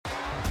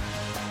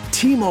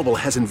T-Mobile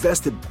has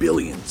invested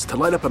billions to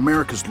light up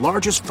America's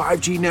largest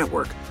 5G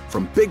network,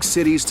 from big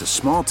cities to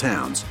small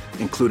towns,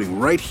 including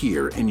right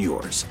here in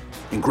yours.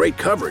 And great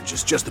coverage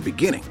is just the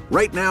beginning.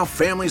 Right now,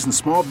 families and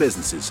small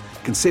businesses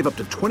can save up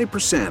to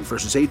 20%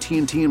 versus AT&T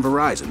and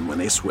Verizon when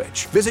they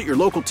switch. Visit your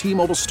local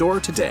T-Mobile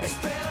store today.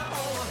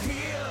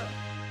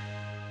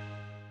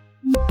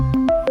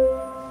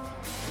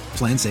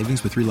 Plan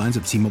savings with 3 lines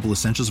of T-Mobile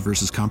Essentials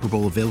versus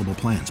comparable available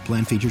plans.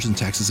 Plan features and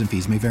taxes and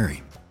fees may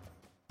vary.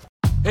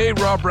 Hey,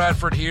 Rob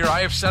Bradford here. I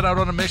have set out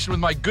on a mission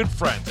with my good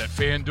friends at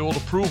FanDuel to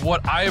prove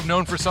what I have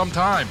known for some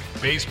time.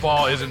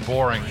 Baseball isn't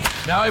boring.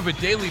 Now I have a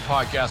daily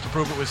podcast to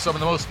prove it with some of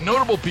the most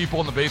notable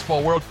people in the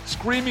baseball world,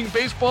 screaming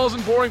baseball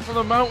isn't boring from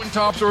the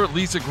mountaintops, or at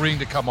least agreeing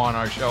to come on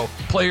our show.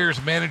 Players,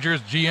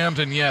 managers, GMs,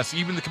 and yes,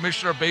 even the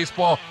commissioner of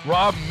baseball,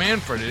 Rob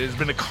Manfred. It has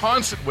been a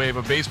constant wave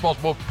of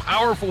baseball's most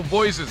powerful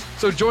voices.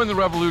 So join the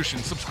revolution.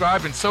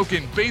 Subscribe and soak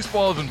in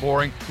Baseball Isn't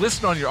Boring.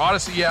 Listen on your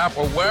Odyssey app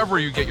or wherever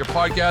you get your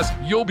podcast.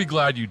 You'll be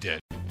glad you did.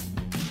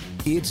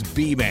 It's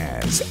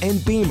Beamaz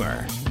and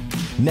Beamer.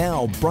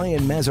 Now,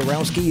 Brian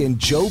Mazurowski and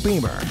Joe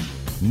Beamer.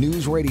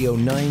 News Radio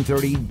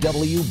 930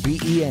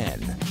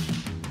 WBEN.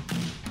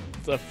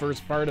 It's the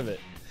first part of it.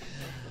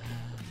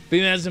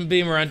 Beamaz and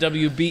Beamer on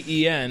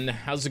WBEN.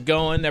 How's it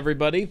going,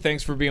 everybody?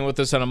 Thanks for being with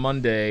us on a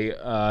Monday.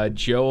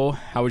 Joe,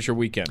 how was your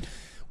weekend?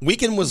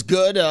 Weekend was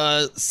good.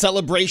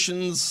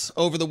 Celebrations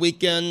over the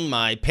weekend.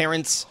 My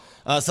parents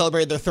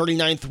celebrated their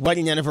 39th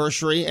wedding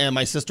anniversary, and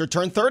my sister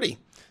turned 30.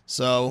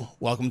 So,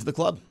 welcome to the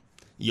club.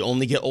 You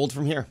only get old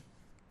from here.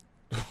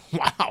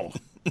 Wow.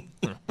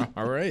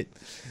 All right.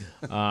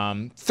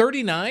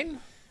 39,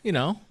 you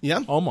know.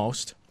 Yeah.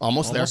 Almost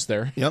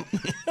there. Yep.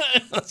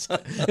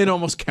 It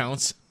almost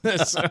counts.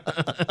 It's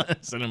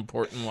an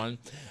important one.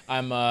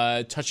 I'm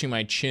touching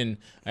my chin.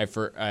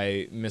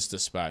 I missed a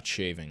spot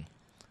shaving.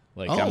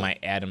 On my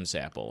Adam's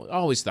apple.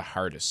 Always the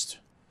hardest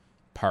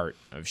part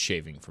of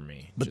shaving for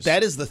me. But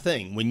that is the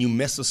thing. When you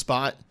miss a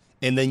spot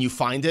and then you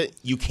find it,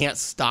 you can't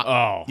stop.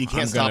 I'm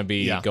going to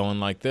be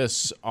going like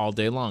this all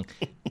day long.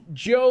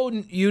 Joe,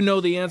 you know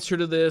the answer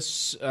to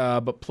this,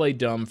 but play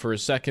dumb for a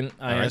second.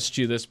 I asked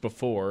you this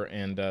before,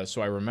 and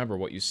so I remember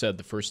what you said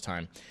the first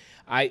time.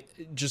 I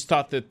just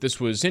thought that this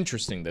was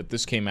interesting, that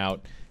this came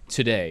out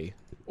today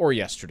or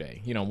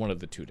yesterday, one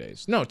of the 2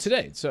 days. No,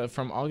 today. It's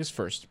from August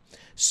 1st.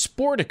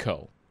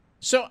 Sportico.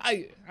 So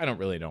I don't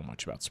really know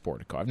much about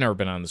Sportico. I've never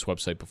been on this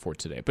website before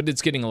today, but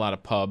it's getting a lot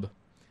of pub.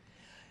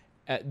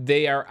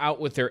 They are out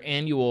with their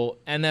annual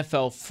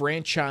NFL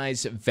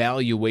franchise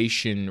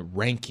valuation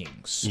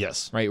rankings.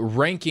 Yes. Right?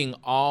 Ranking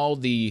all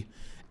the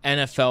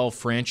NFL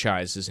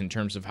franchises in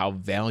terms of how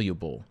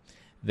valuable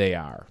they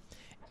are.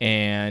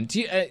 And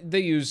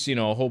they use,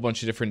 a whole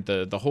bunch of different,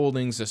 the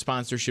holdings, the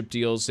sponsorship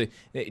deals.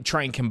 They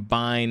try and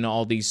combine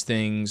all these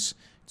things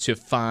to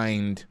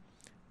find,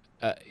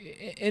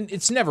 and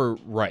it's never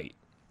right.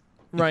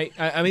 Right.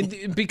 I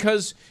mean,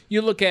 because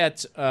you look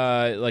at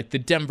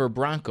the Denver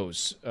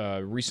Broncos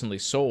recently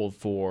sold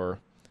for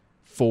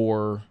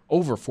over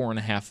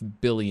 $4.5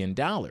 billion,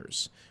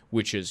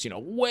 which is,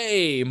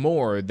 way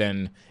more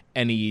than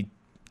any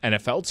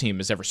NFL team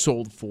has ever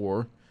sold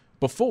for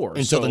before.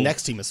 Until the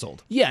next team is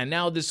sold. Yeah.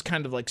 Now this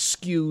kind of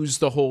skews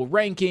the whole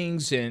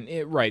rankings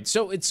right.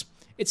 So it's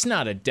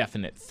not a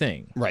definite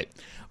thing. Right.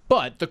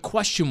 But the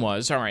question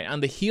was, all right,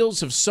 on the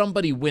heels of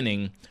somebody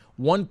winning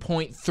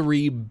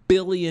 $1.3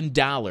 billion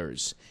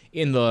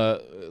in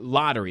the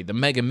lottery, the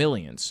Mega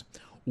Millions,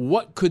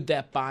 what could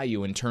that buy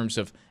you in terms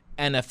of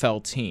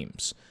NFL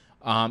teams?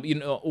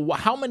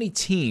 How many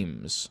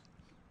teams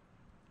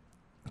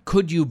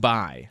could you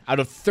buy out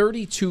of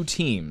 32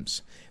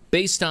 teams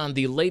based on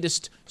the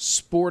latest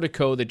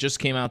Sportico that just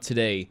came out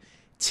today,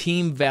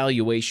 team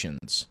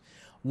valuations?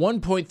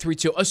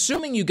 1.32,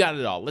 assuming you got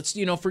it all. Let's,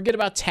 forget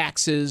about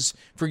taxes,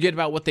 forget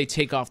about what they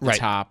take off the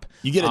top.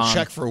 You get a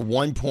check for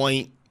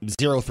 1.03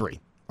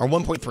 or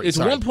 1.3. It's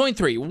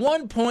 1.3.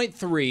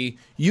 1.3,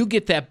 you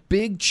get that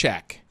big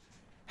check.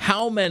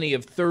 How many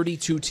of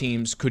 32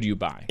 teams could you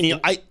buy?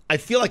 And, I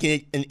feel like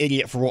an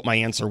idiot for what my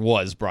answer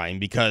was, Brian,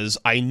 because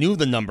I knew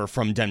the number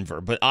from Denver,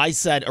 but I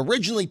said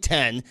originally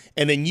 10,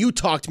 and then you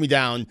talked me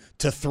down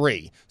to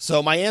 3.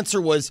 So my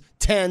answer was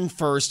 10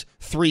 first,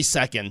 3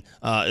 second.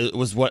 It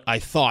was what I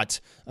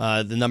thought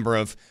the number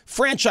of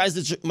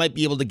franchises you might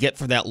be able to get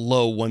for that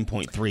low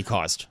 1.3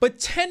 cost. But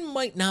 10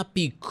 might not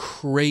be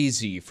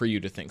crazy for you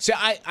to think. See,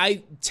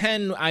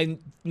 10 I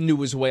knew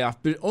was way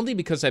off, but only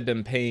because I've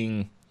been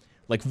paying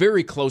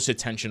very close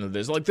attention to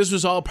this. This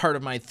was all part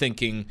of my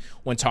thinking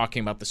when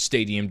talking about the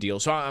stadium deal.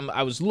 So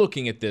I was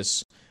looking at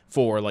this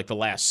for the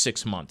last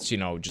 6 months,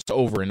 just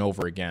over and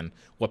over again,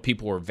 what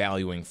people were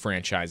valuing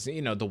franchise,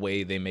 the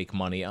way they make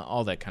money,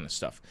 all that kind of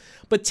stuff.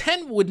 But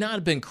 10 would not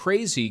have been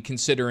crazy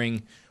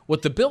considering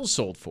what the Bills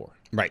sold for.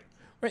 Right.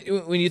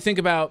 When you think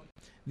about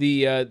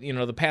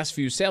the past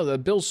few sales, the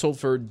Bills sold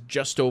for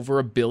just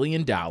over $1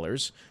 billion.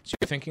 So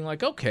you're thinking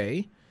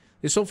okay,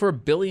 They sold for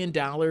 $1 billion And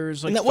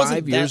that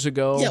 5 years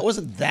ago. Yeah, it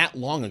wasn't that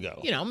long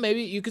ago.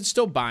 Maybe you could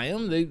still buy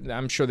them.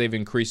 I'm sure they've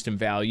increased in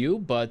value,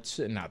 but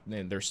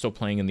they're still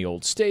playing in the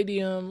old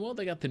stadium. Well,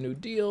 they got the new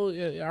deal.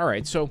 Yeah, all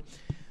right, so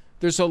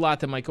there's a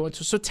lot that might go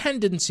into. So 10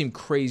 didn't seem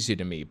crazy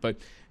to me. But,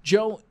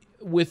 Joe,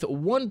 with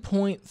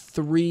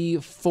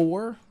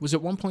 1.34, was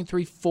it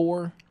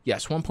 1.34?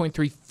 Yes,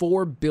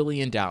 $1.34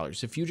 billion.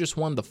 If you just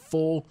won the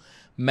full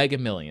Mega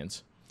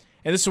Millions.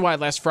 And this is why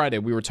last Friday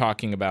we were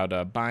talking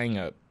about buying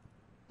a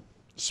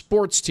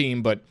sports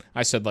team, but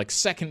I said like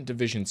second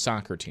division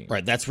soccer team.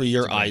 Right, that's where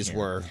your eyes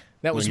were.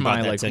 That was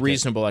my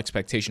reasonable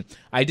expectation.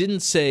 I didn't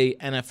say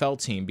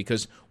NFL team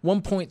because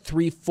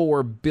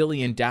 $1.34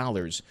 billion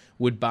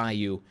would buy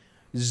you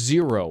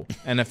 0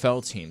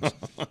 NFL teams.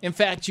 In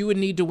fact, you would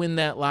need to win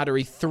that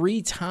lottery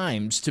 3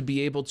 times to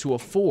be able to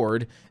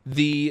afford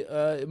the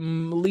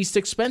least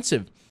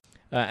expensive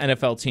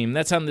NFL team.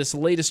 That's on this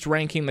latest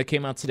ranking that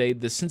came out today.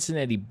 The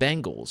Cincinnati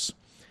Bengals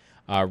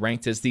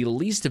ranked as the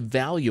least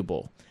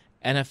valuable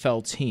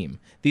NFL team.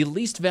 The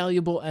least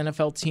valuable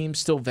NFL team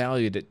still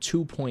valued at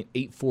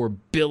 $2.84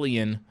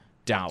 billion.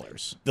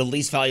 The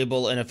least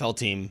valuable NFL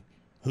team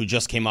who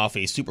just came off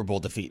a Super Bowl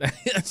defeat.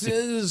 This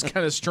is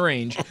kind of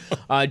strange.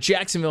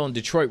 Jacksonville and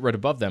Detroit right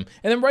above them.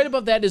 And then right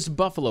above that is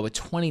Buffalo at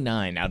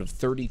 29 out of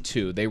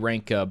 32. They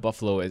rank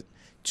Buffalo at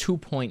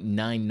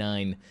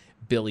 $2.99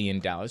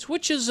 billion,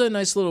 which is a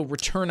nice little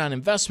return on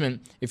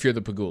investment if you're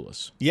the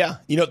Pagulas. Yeah.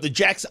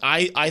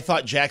 I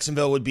thought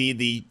Jacksonville would be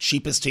the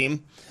cheapest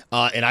team,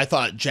 and I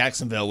thought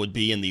Jacksonville would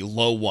be in the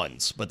low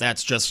ones. But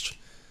that's just,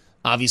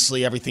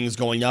 obviously, everything is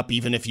going up,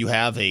 even if you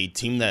have a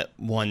team that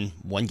won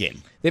one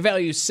game. They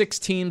value 6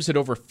 teams at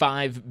over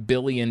 $5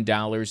 billion.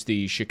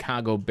 The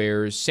Chicago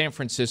Bears, San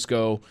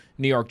Francisco,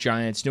 New York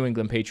Giants, New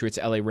England Patriots,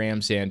 LA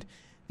Rams, and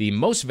the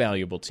most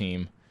valuable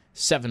team,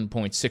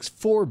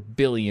 $7.64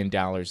 billion,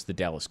 the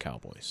Dallas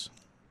Cowboys.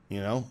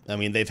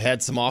 They've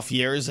had some off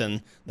years,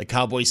 and the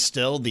Cowboys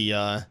still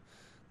the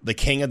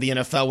king of the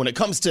NFL when it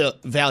comes to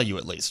value,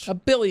 at least.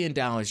 $1 billion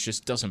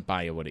just doesn't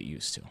buy you what it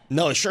used to.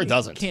 No, it sure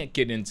doesn't. You can't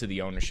get into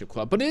the ownership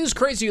club. But it is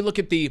crazy. You look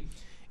at the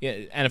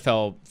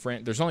NFL,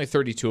 there's only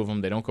 32 of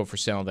them. They don't go for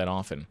sale that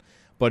often.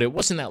 But it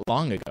wasn't that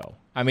long ago.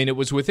 I mean, it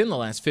was within the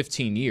last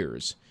 15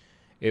 years.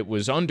 It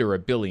was under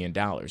 $1 billion.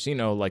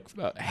 Like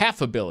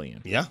 $500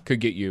 million could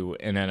get you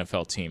an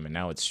NFL team, and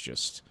now it's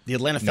just the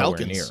Atlanta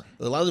Falcons.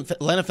 The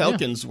Atlanta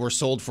Falcons were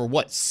sold for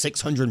what,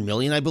 $600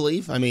 million, I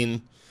believe. I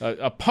mean,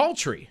 a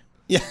paltry.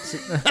 Yeah,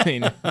 I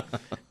mean,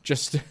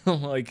 just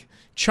like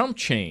chump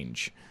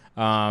change.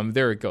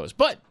 There it goes.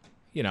 But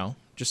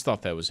just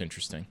thought that was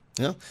interesting.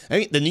 Yeah,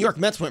 the New York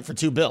Mets went for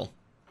 $2 billion.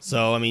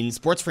 So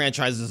sports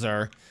franchises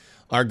are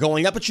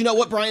going up. But you know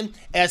what, Brian?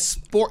 As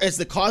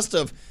the cost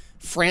of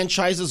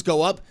franchises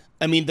go up,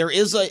 there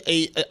is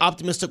a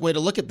optimistic way to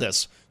look at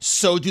this.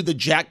 So do the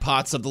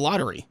jackpots of the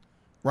lottery,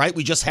 right?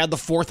 We just had the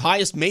 4th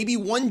highest. Maybe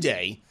one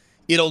day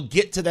it'll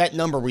get to that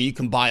number where you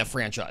can buy a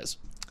franchise.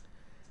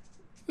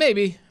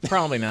 Maybe.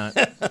 Probably not.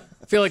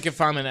 I feel like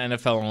if I'm an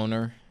NFL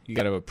owner, you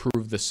got to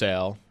approve the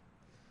sale.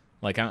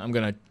 Like I'm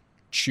going to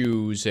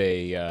choose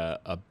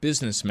a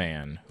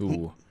businessman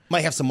who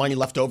might have some money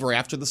left over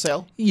after the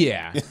sale.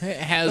 Yeah,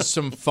 has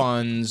some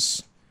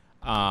funds.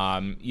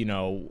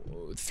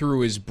 Through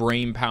his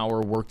brain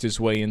power, worked his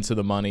way into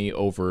the money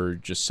over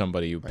just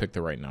somebody who picked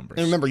the right numbers.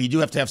 And remember, you do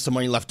have to have some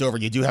money left over.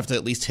 You do have to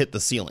at least hit the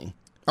ceiling.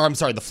 Or, I'm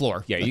sorry, the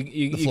floor. Yeah,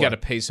 you got to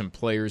pay some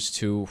players,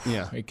 too.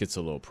 Yeah. It gets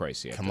a little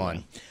pricey. Come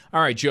on.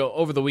 All right, Joe,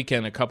 over the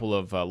weekend, a couple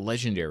of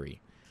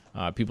legendary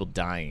people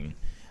dying.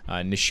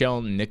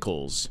 Nichelle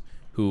Nichols,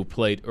 who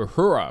played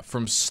Uhura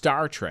from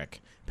Star Trek,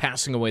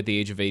 passing away at the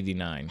age of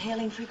 89.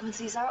 Hailing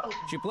frequencies are open.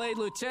 She played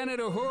Lieutenant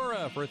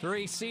Uhura for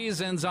 3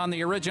 seasons on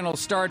the original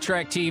Star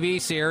Trek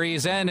TV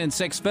series and in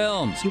 6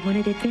 films. You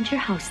wanted Adventure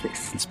House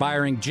this.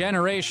 Inspiring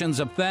generations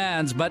of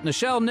fans, but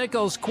Nichelle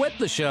Nichols quit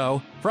the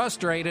show,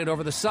 frustrated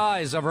over the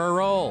size of her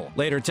role.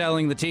 Later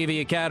telling the TV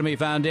Academy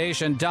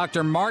Foundation,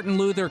 Dr. Martin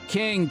Luther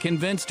King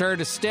convinced her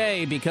to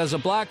stay because a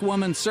black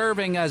woman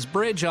serving as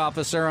bridge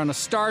officer on a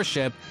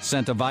starship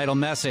sent a vital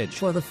message.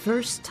 For the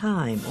first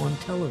time on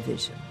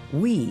television,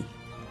 we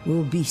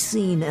will be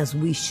seen as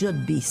we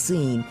should be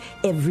seen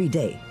every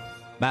day.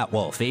 Matt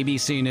Wolf,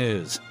 ABC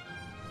News.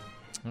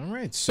 All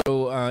right.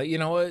 So,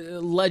 a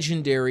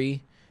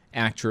legendary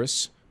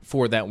actress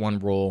for that one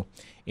role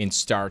in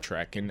Star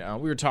Trek. And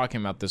we were talking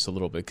about this a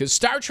little bit because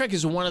Star Trek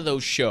is one of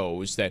those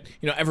shows that,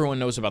 everyone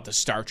knows about the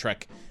Star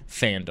Trek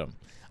fandom.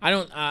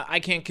 I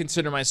can't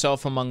consider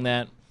myself among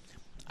that.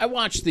 I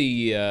watched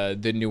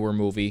the newer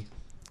movie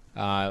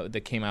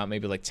that came out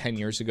maybe like 10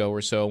 years ago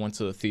or so. Went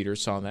to the theater,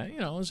 saw that. It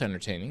was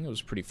entertaining. It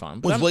was pretty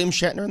fun. Was William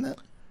Shatner in that?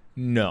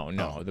 No.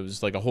 Oh. There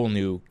was like a whole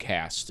new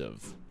cast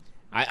of.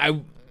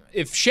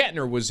 If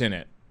Shatner was in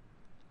it,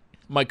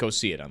 might go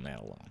see it on that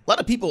alone. A lot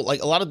of people,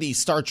 like a lot of the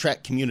Star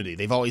Trek community,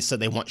 they've always said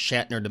they want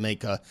Shatner to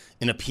make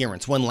an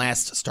appearance, one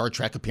last Star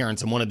Trek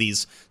appearance in one of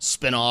these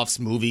spin-offs,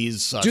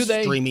 movies,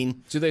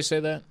 streaming. Do they say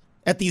that?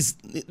 At these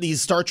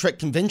Star Trek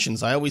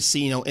conventions, I always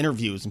see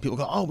interviews, and people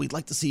go, "Oh, we'd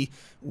like to see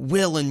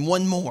Will in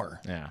one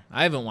more." Yeah,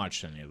 I haven't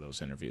watched any of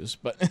those interviews,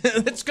 but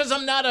it's because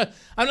I'm not a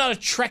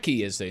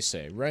Trekkie, as they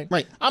say, right?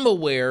 Right. I'm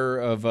aware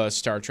of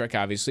Star Trek,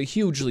 obviously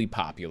hugely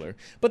popular,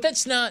 but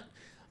that's not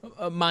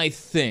my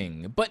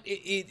thing. But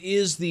it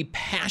is the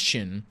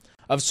passion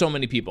of so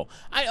many people.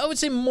 I would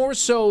say more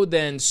so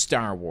than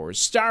Star Wars.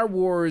 Star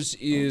Wars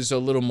is a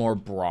little more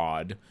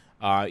broad.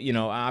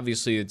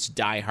 Obviously it's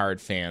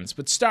diehard fans,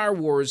 but Star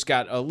Wars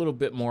got a little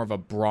bit more of a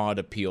broad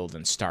appeal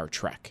than Star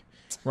Trek,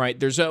 right?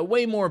 There's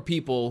way more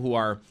people who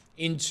are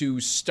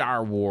into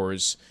Star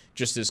Wars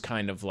just as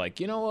kind of like,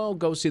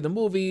 go see the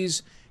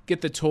movies,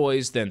 get the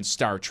toys, than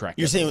Star Trek.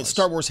 You're saying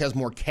Star Wars has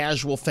more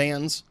casual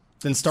fans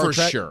than Star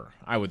Trek? For sure,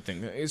 I would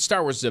think.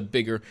 Star Wars is a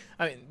bigger,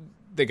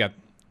 they got,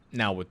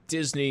 now with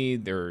Disney,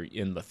 they're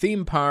in the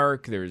theme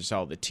park, there's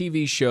all the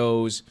TV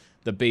shows,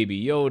 the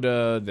Baby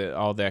Yoda,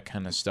 all that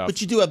kind of stuff. But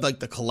you do have like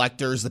the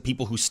collectors, the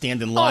people who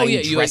stand in line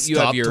dressed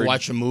up to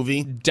watch a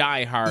movie.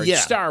 Die-hard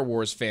Star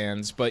Wars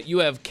fans, but you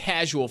have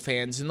casual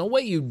fans in the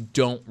way you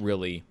don't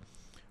really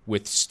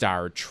with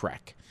Star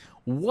Trek.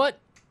 What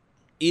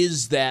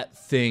is that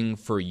thing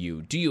for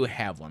you? Do you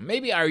have one?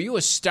 Maybe are you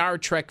a Star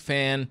Trek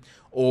fan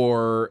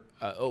or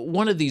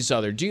one of these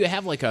other? Do you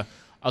have like a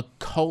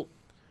cult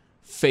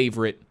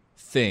favorite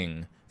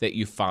thing that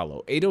you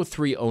follow?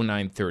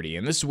 803-0930.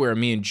 And this is where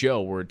me and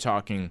Joe were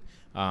talking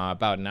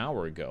about an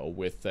hour ago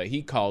with,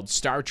 he called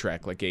Star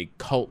Trek like a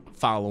cult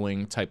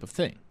following type of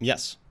thing.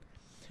 Yes.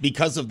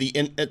 Because of the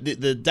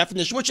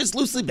definition, which is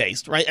loosely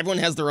based, right? Everyone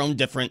has their own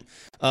different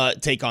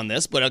take on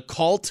this, but a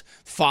cult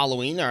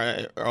following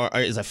or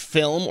is a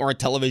film or a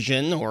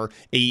television or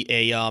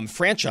a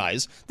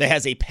franchise that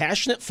has a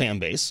passionate fan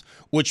base,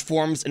 which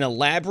forms an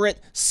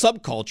elaborate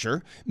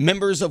subculture,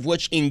 members of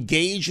which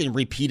engage in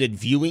repeated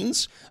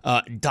viewings,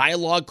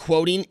 dialogue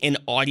quoting, and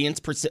audience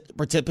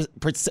participation.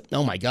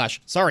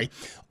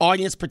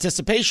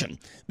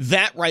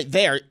 That right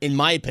there, in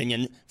my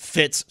opinion,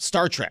 fits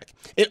Star Trek.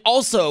 It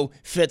also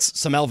fits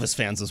some Elvis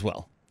fans as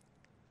well.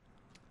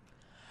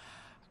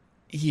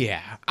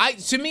 Yeah.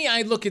 To me,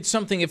 I look at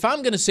something, if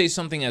I'm going to say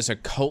something as a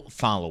cult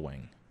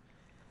following,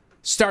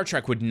 Star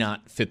Trek would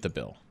not fit the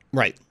bill.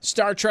 Right.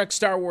 Star Trek,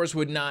 Star Wars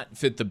would not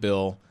fit the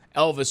bill.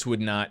 Elvis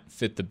would not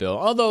fit the bill.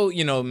 Although,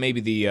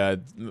 maybe the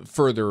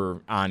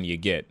further on you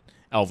get,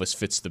 Elvis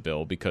fits the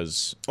bill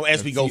because...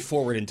 as we go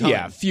forward in time.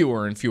 Yeah,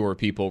 fewer and fewer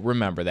people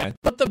remember that.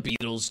 But the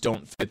Beatles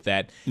don't fit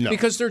that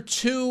because they're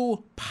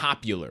too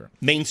popular.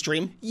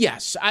 Mainstream?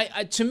 Yes.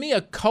 To me,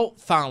 a cult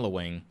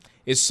following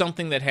is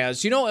something that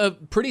has, a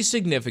pretty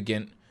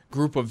significant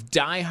group of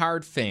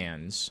diehard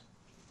fans.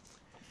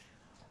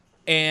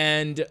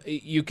 And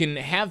you can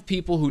have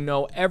people who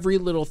know every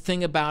little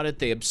thing about it.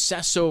 They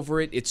obsess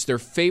over it. It's their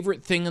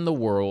favorite thing in the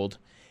world.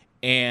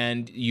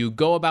 And you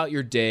go about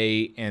your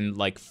day, and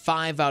like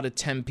 5 out of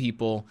 10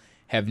 people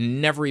have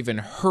never even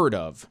heard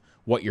of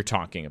what you're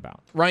talking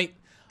about, right?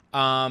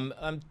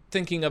 I'm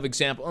thinking of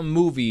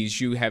movies.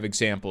 You have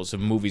examples of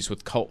movies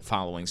with cult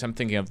followings. I'm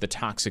thinking of The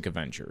Toxic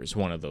Avenger is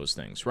one of those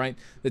things, right?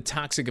 The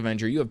Toxic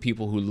Avenger, you have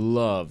people who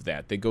love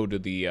that. They go to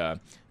the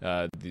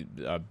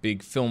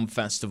big film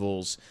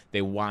festivals.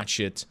 They watch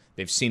it.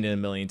 They've seen it a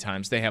million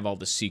times. They have all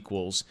the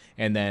sequels.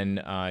 And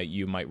then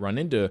you might run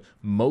into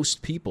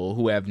most people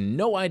who have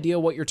no idea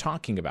what you're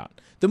talking about.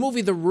 The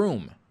movie The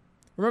Room.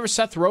 Remember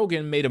Seth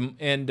Rogen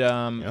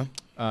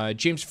and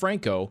James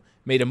Franco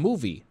made a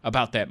movie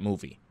about that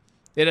movie.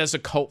 It has a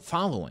cult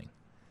following.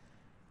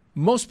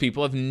 Most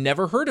people have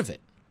never heard of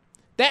it.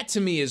 That, to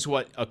me, is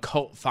what a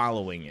cult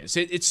following is.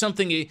 It's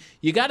something,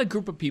 you got a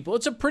group of people.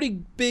 It's a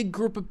pretty big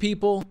group of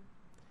people,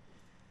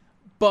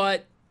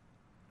 but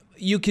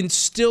you can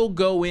still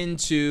go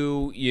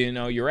into,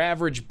 your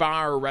average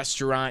bar or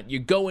restaurant. You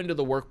go into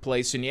the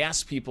workplace and you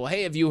ask people,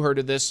 hey, have you heard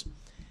of this?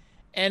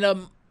 And a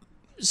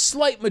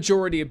slight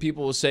majority of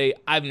people will say,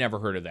 I've never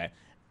heard of that.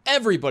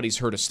 Everybody's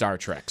heard of Star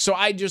Trek. So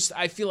I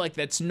feel like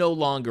that's no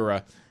longer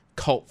a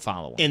cult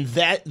following. And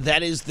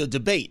that is the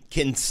debate.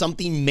 Can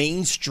something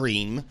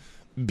mainstream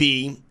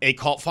be a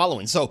cult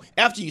following? So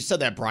after you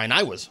said that, Brian,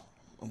 I was,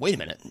 wait a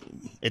minute,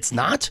 it's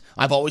not?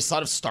 I've always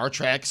thought of Star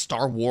Trek,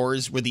 Star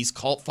Wars with these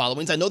cult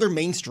followings. I know they're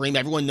mainstream.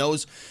 Everyone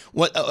knows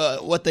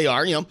what they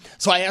are,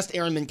 So I asked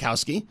Aaron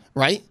Minkowski,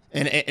 right?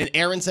 And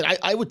Aaron said,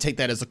 I would take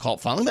that as a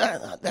cult following.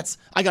 I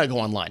got to go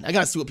online. I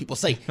got to see what people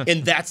say.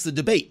 And that's the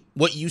debate.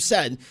 What you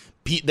said,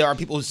 there are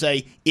people who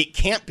say it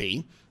can't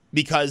be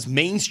because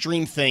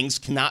mainstream things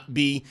cannot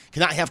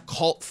have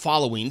cult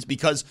followings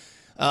because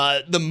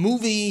the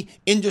movie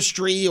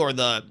industry or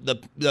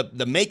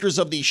the makers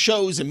of these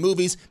shows and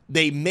movies,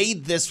 they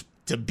made this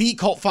to be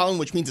cult following,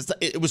 which means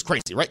it was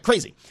crazy, right?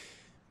 Crazy.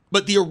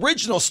 But the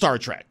original Star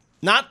Trek,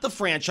 not the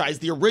franchise,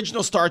 the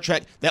original Star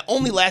Trek that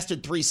only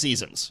lasted 3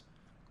 seasons,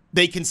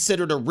 they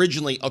considered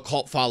originally a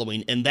cult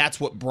following, and that's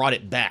what brought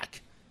it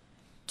back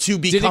to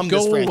become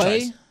this franchise. Did it go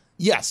away?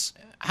 Yes.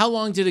 How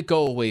long did it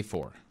go away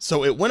for?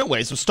 So it went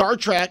away. So Star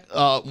Trek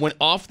went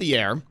off the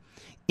air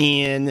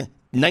in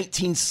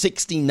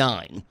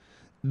 1969.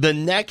 The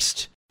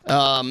next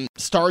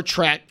Star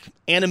Trek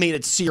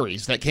animated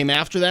series that came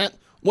after that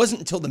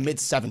wasn't until the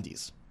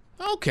mid-'70s.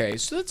 Okay,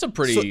 so that's a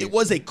pretty. So it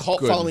was a cult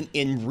good following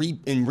in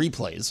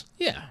replays.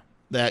 Yeah,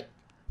 that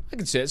I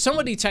can see it.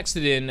 Somebody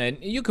texted in, and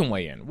you can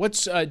weigh in.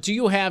 Do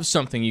you have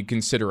something you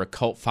consider a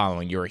cult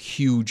following you're a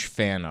huge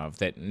fan of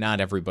that not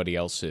everybody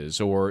else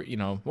is, or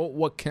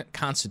what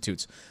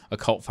constitutes a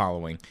cult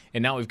following?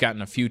 And now we've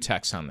gotten a few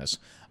texts on this.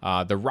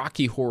 The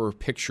Rocky Horror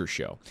Picture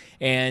Show,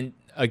 and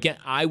again,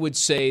 I would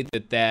say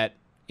that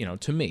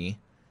to me,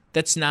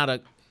 that's not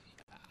a.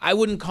 I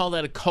wouldn't call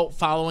that a cult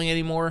following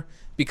anymore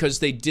because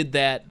they did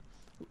that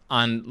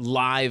on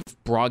live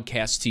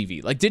broadcast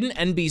TV. Like, didn't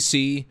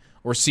NBC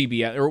or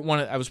CBS or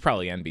I was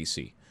probably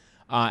NBC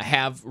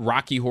have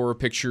Rocky Horror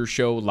Picture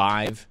Show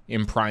live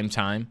in prime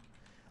time?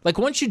 Like,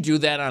 once you do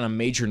that on a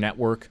major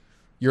network,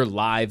 you're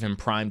live in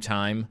prime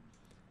time.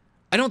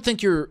 I don't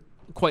think you're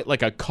quite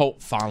like a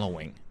cult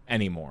following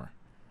anymore.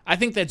 I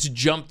think that's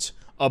jumped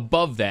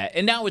above that,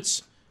 and now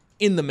it's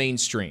in the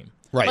mainstream.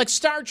 Right. Like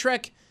Star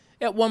Trek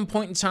at one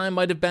point in time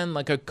might have been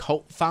like a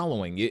cult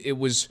following. It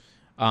was,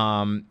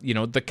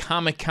 the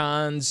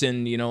Comic-Cons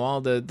and,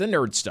 all the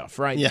nerd stuff,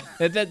 right? Yeah.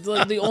 That's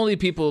like the only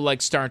people who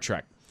like Star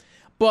Trek.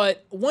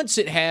 But once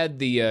it had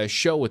the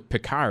show with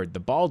Picard, the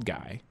bald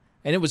guy,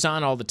 and it was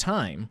on all the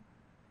time,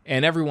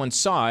 and everyone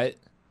saw it,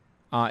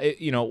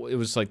 it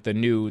was like the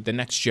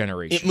next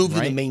generation. It moved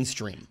right? to the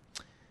mainstream.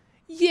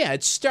 Yeah,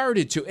 it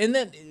started to. And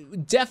then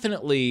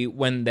definitely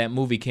when that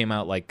movie came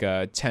out like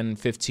 10,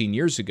 15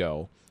 years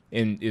ago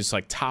and is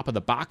like top of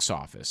the box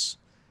office,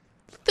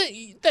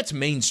 that's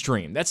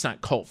mainstream. That's not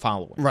cult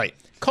following. Right.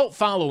 Cult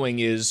following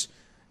is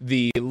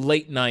the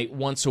late night,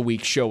 once a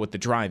week show at the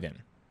drive-in.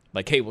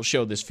 Like, hey, we'll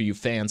show this for you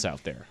fans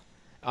out there.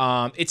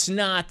 It's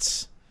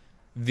not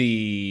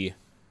the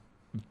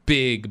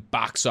big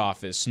box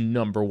office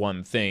number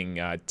one thing,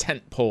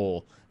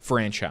 tentpole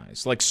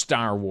franchise like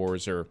Star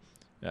Wars or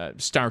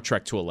Star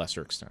Trek to a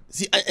lesser extent.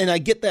 See, and I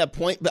get that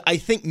point, but I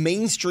think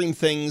mainstream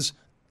things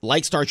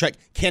like Star Trek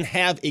can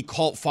have a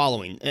cult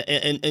following.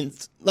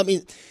 And let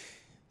me.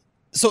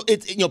 So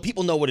it's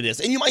people know what it is,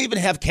 and you might even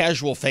have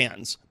casual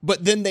fans,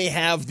 but then they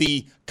have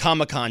the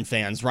Comic-Con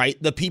fans, right?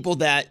 The people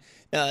that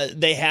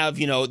they have,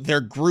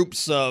 their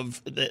groups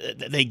of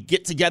they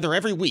get together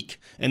every week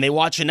and they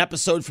watch an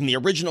episode from the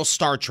original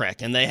Star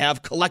Trek, and they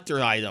have collector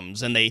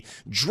items and they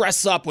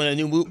dress up when a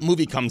new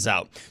movie comes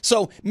out.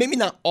 So maybe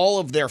not all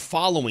of their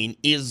following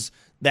is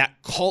that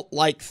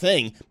cult-like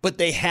thing, but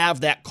they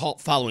have that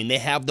cult following. They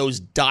have those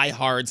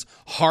diehards,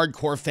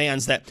 hardcore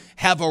fans that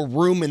have a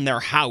room in their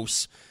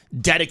house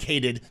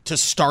dedicated to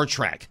Star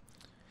Trek.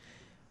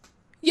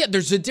 Yeah,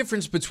 there's a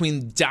difference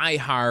between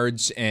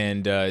diehards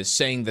and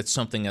saying that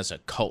something has a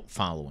cult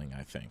following,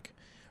 I think.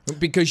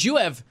 Because you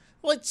have,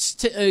 let's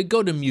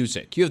go to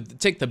music.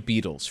 Take the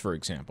Beatles, for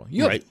example.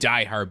 You have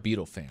diehard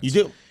Beatle fans. You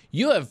do.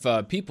 You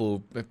have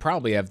people who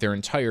probably have their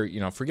entire,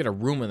 forget a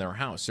room in their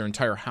house. Their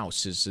entire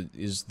house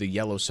is the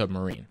Yellow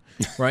Submarine,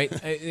 right?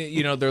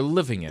 They're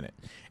living in it.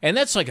 And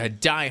that's like a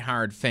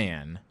diehard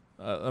fan,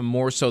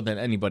 more so than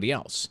anybody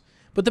else.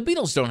 But the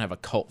Beatles don't have a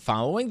cult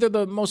following. They're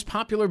the most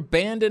popular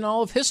band in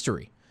all of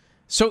history.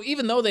 So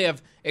even though they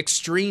have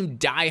extreme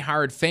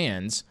diehard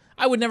fans,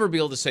 I would never be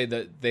able to say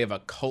that they have a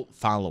cult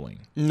following.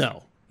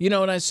 No. You know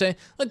what I say?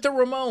 Like the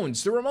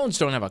Ramones. The Ramones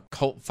don't have a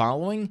cult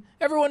following.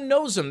 Everyone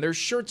knows them. Their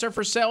shirts are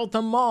for sale at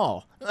the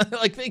mall.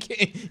 Like they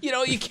can't,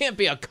 you can't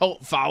be a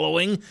cult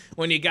following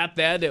when you got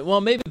that.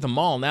 Well, maybe at the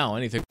mall now,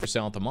 anything for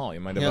sale at the mall,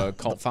 you might have a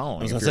cult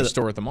following if you're a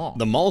store at the mall.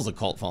 The mall's a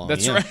cult following.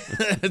 That's right.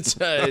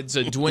 It's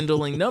a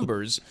dwindling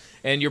numbers,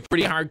 and you're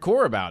pretty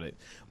hardcore about it.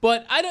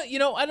 But I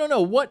don't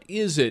know. What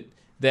is it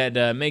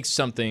that makes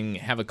something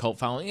have a cult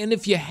following? And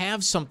if you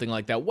have something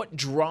like that, what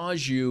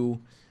draws you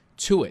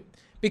to it?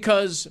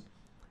 Because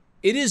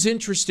it is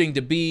interesting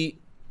to be.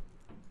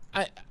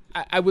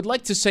 I would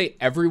like to say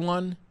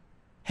everyone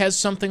has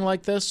something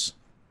like this,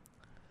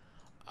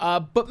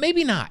 but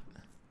maybe not,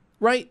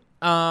 right?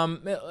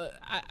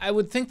 I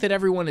would think that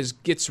everyone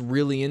gets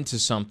really into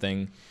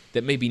something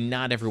that maybe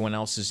not everyone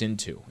else is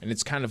into, and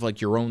it's kind of like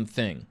your own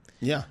thing.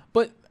 Yeah.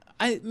 But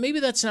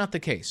maybe that's not the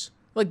case.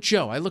 Like,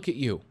 Joe, I look at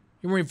you.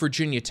 You're in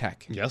Virginia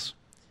Tech. Yes.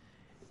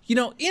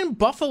 In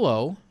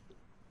Buffalo,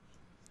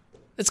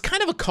 it's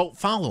kind of a cult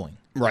following.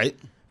 Right.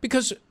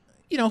 Because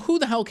who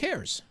the hell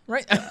cares,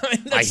 right?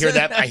 I hear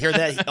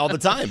that all the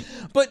time.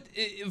 But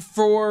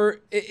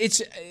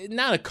it's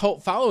not a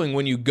cult following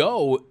when you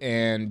go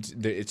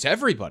and it's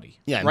everybody.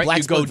 Yeah, in right? Blacksburg,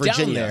 you go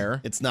Virginia, down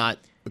there. It's not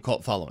a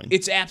cult following.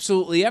 It's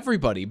absolutely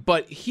everybody.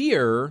 But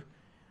here,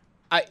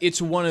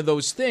 it's one of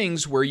those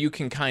things where you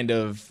can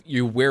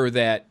you wear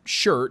that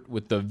shirt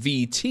with the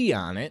VT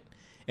on it,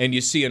 and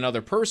you see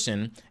another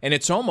person, and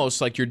it's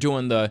almost like you're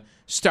doing the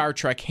Star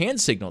Trek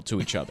hand signal to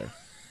each other.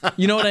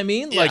 You know what I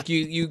mean? Yeah. Like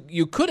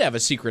you could have a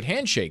secret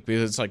handshake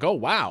because it's like, oh,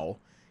 wow,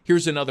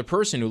 here's another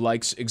person who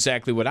likes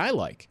exactly what I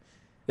like.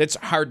 That's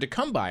hard to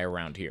come by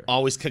around here.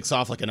 Always kicks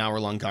off like an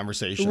hour-long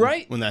conversation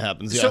right? when that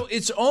happens. Yeah. So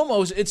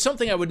it's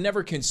something I would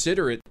never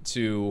consider it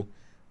to,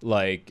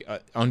 like,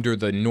 under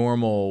the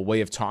normal way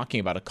of talking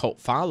about a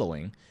cult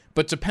following.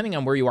 But depending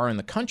on where you are in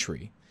the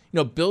country,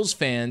 Bills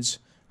fans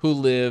who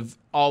live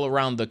all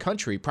around the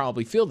country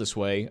probably feel this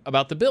way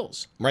about the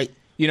Bills. Right.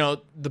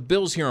 The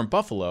Bills here in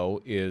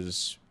Buffalo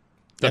is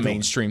the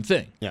mainstream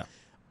thing. Yeah.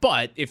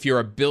 But if you're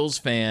a Bills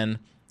fan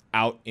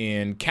out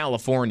in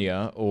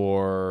California,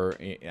 or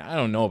I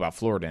don't know about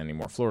Florida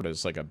anymore. Florida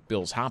is like a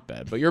Bills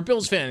hotbed. But you're a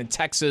Bills fan in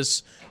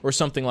Texas or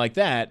something like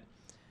that,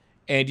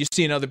 and you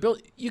see another Bill,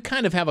 you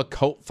kind of have a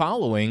cult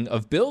following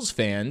of Bills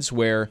fans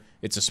where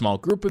it's a small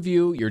group of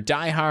you, you're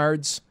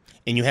diehards.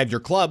 And you have your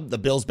club, the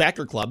Bills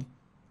Backer Club,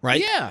 right?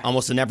 Yeah.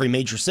 Almost in every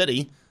major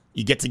city.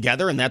 You get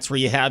together, and that's where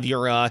you have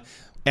your,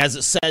 as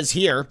it says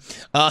here,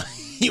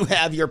 you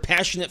have your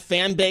passionate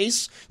fan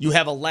base, you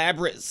have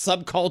elaborate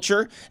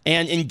subculture,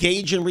 and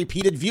engage in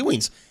repeated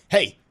viewings.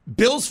 Hey,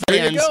 Bills fans.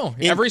 There you go.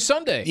 Every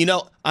Sunday.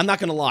 I'm not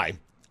going to lie.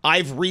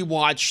 I've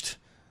rewatched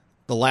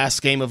the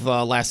last game of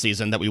last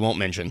season that we won't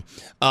mention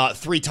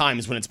 3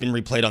 times when it's been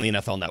replayed on the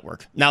NFL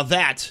Network. Now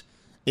that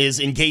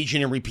is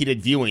engaging in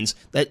repeated viewings.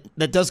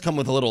 That does come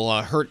with a little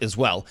hurt as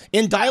well.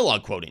 In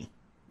dialogue quoting.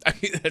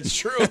 That's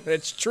true.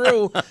 That's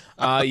true.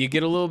 You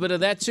get a little bit of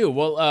that too.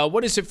 Well,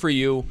 what is it for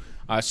you?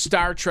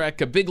 Star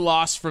Trek, a big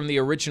loss from the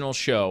original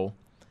show.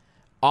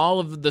 All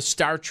of the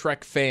Star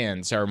Trek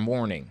fans are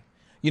mourning.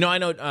 I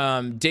know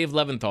Dave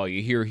Leventhal,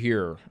 you hear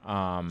here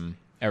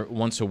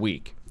once a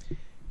week.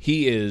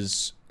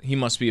 He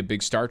must be a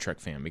big Star Trek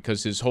fan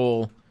because his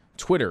whole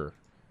Twitter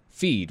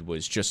feed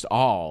was just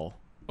all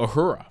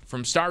Uhura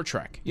from Star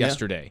Trek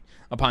yesterday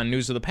upon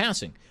news of the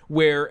passing.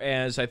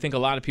 Whereas I think a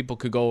lot of people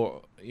could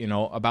go,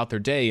 about their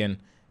day and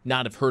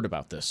not have heard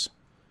about this,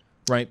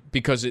 right?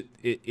 Because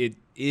it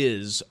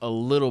is a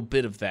little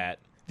bit of that.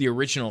 The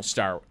original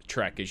Star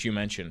Trek, as you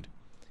mentioned,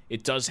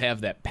 it does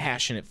have that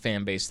passionate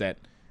fan base, that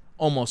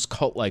almost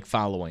cult-like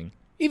following,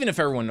 even if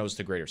everyone knows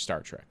the greater Star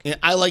Trek. Yeah,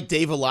 I like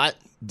Dave a lot.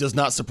 Does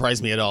not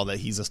surprise me at all that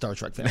he's a Star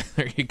Trek fan.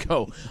 There you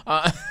go.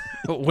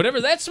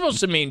 Whatever that's supposed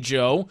to mean,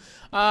 Joe.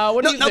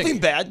 What do you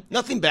think?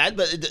 Nothing bad,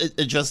 but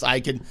it just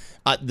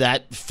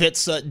that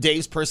fits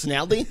Dave's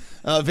personality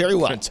very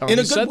well. In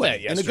a good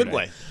way. In a good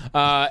way.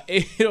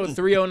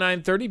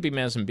 8030930,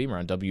 Beamaz and Beamer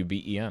on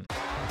WBEN.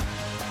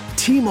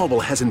 T-Mobile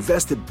has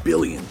invested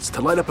billions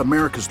to light up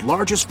America's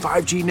largest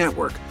 5G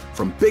network,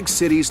 from big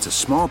cities to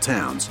small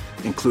towns,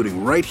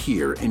 including right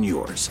here in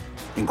yours.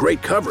 And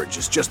great coverage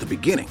is just the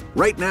beginning.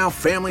 Right now,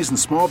 families and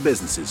small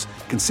businesses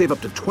can save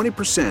up to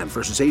 20%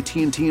 versus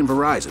AT&T and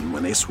Verizon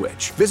when they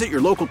switch. Visit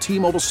your local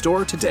T-Mobile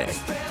store today.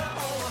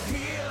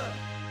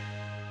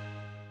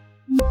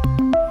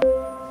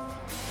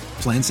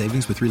 Plan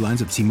savings with 3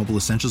 lines of T-Mobile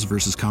Essentials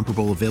versus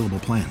comparable available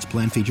plans.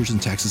 Plan features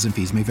and taxes and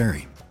fees may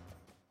vary.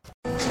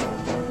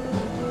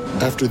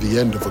 After the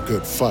end of a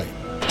good fight,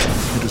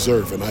 you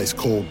deserve an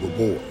ice-cold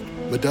reward.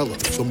 Modelo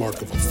is the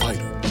mark of a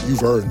fighter.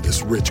 You've earned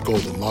this rich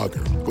golden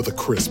lager with a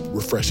crisp,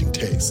 refreshing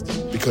taste.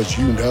 Because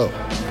you know,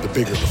 the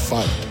bigger the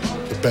fight,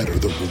 the better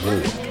the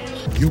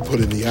reward. You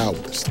put in the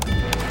hours,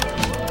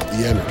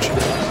 the energy,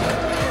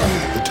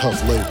 the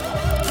tough labor.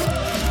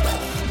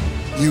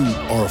 You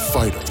are a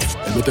fighter,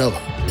 and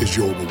Modelo is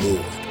your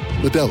reward.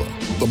 Modelo,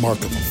 the mark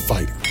of a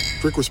fighter.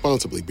 Drink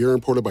responsibly. Beer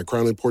imported by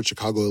Crown Imports,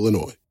 Chicago,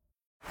 Illinois.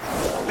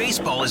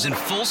 Baseball is in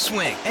full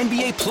swing.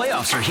 NBA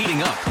playoffs are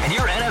heating up, and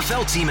your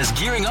NFL team is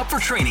gearing up for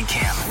training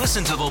camp.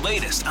 Listen to the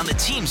latest on the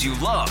teams you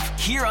love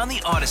here on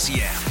the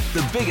Odyssey app.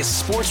 The biggest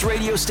sports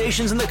radio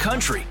stations in the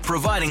country,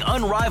 providing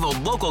unrivaled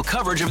local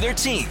coverage of their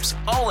teams,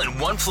 all in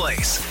one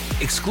place.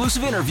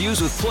 Exclusive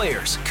interviews with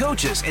players,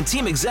 coaches, and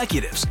team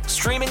executives,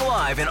 streaming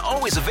live and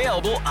always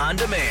available on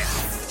demand.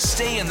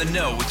 Stay in the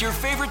know with your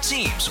favorite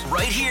teams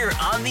right here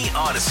on the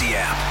Odyssey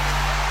app.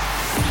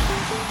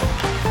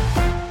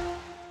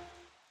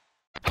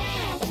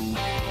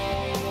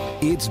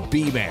 It's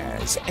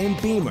Beamaz and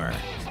Beamer.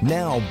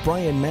 Now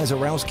Brian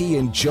Mazurowski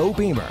and Joe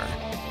Beamer.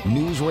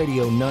 News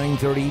Radio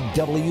 930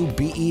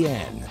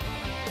 WBEN.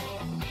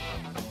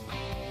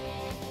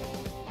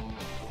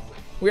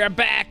 We are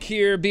back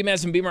here,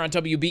 Beamaz and Beamer on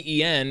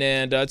WBEN,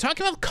 and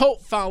talking about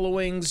cult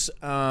followings,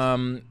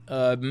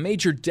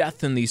 major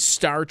death in the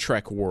Star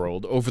Trek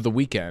world over the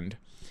weekend.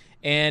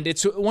 And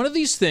it's one of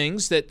these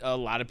things that a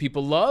lot of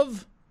people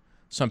love,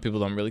 some people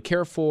don't really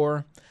care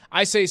for.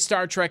 I say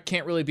Star Trek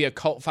can't really be a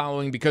cult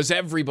following because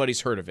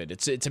everybody's heard of it.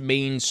 It's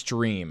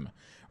mainstream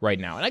right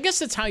now. And I guess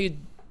that's how you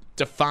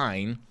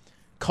define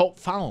cult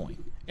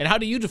following. And how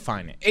do you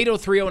define it?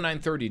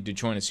 8030930 to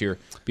join us here,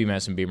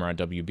 Beamaz and Beamer on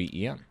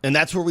WBEN. And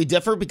that's where we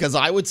differ, because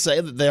I would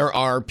say that there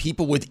are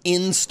people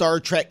within Star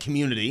Trek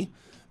community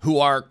who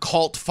are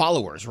cult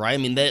followers, right? I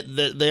mean,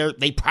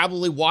 they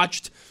probably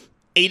watched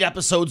 8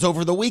 episodes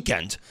over the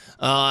weekend,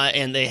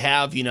 and they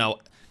have,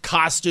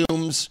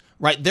 costumes.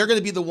 Right, they're going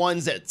to be the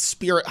ones at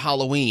Spirit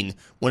Halloween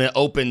when it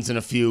opens in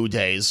a few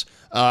days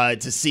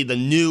to see the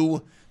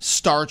new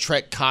Star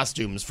Trek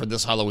costumes for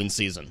this Halloween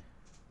season.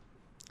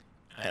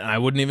 And I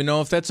wouldn't even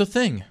know if that's a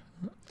thing.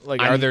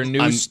 Are there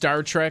new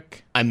Star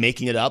Trek? I'm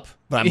making it up,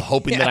 but I'm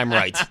hoping that I'm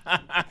right.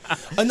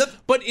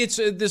 But it's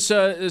this.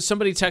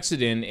 Somebody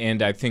texted in,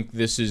 and I think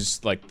this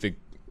is like the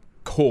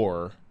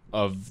core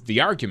of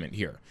the argument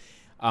here.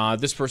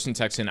 This person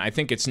texts in, I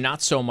think it's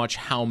not so much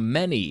how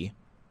many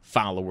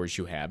followers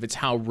you have, it's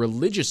how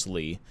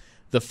religiously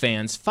the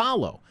fans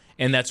follow.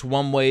 And that's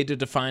one way to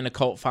define a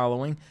cult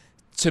following.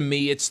 To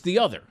me, it's the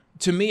other.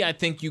 To me, I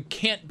think you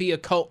can't be a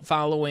cult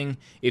following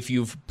if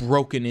you've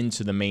broken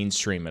into the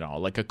mainstream at all.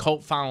 Like, a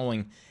cult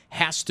following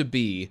has to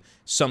be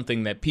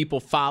something that people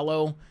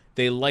follow,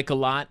 they like a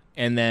lot,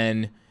 and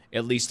then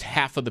at least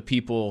half of the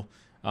people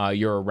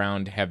you're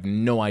around have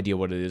no idea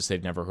what it is.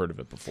 They've never heard of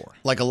it before.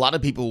 Like, a lot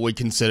of people would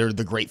consider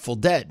the Grateful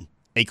Dead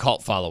a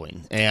cult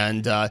following.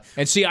 And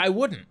see, I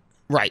wouldn't.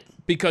 Right.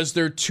 Because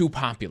they're too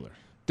popular.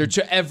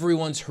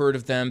 Everyone's heard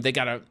of them. They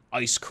got an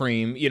ice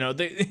cream.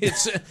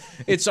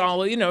 It's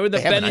all, they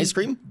have an ice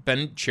cream?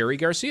 Cherry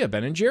Garcia,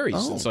 Ben & Jerry's.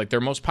 Oh. It's like their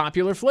most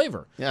popular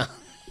flavor. Yeah.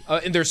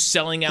 And they're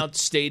selling out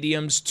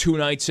stadiums 2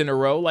 nights in a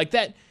row. Like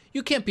that,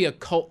 you can't be a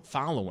cult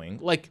following.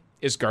 Like,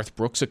 is Garth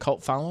Brooks a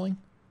cult following?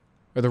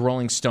 Or the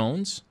Rolling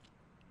Stones?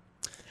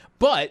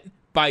 But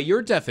by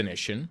your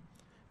definition,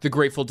 the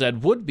Grateful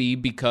Dead would be,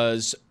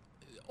 because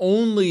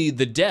only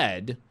the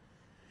Dead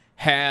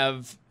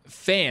have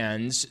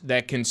fans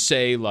that can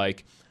say,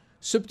 like,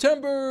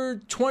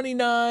 September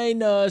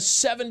 29,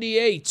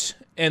 78,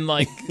 and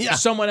like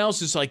someone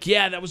else is like,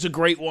 yeah, that was a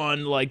great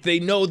one. Like, they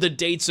know the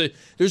dates.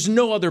 There's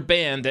no other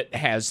band that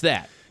has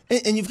that.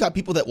 And you've got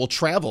people that will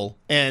travel,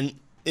 and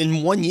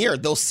in 1 year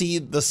they'll see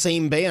the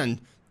same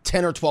band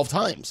 10 or 12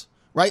 times.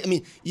 Right? I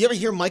mean, you ever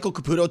hear Michael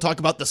Caputo talk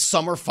about the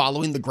summer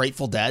following the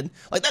Grateful Dead?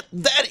 Like,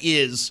 that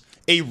is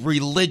a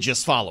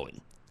religious following.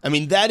 I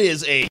mean, that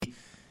is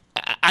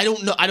I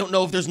don't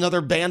know if there's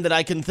another band that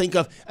I can think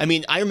of. I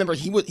mean, I remember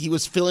he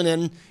was filling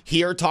in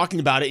here talking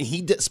about it, and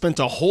he spent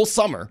a whole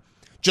summer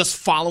just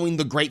following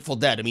the Grateful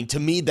Dead. I mean, to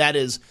me, that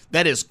is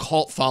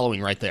cult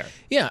following right there.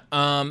 Yeah,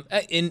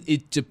 and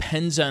it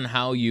depends on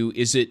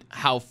is it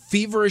how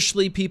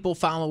feverishly people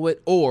follow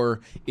it, or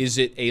is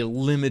it a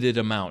limited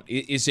amount?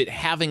 Is it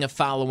having a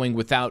following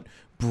without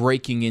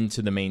breaking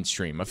into the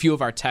mainstream? A few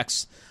of our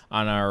texts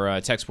on our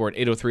text board,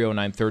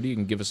 8030930, you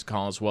can give us a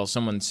call as well.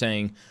 Someone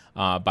saying,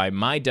 by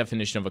my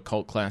definition of a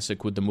cult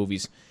classic, would the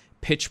movies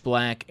Pitch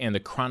Black and The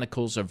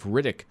Chronicles of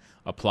Riddick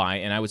apply?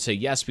 And I would say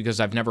yes,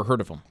 because I've never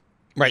heard of them.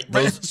 Right.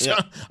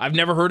 I've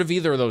never heard of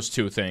either of those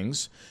two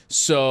things.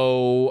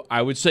 So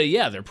I would say,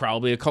 yeah, they're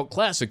probably a cult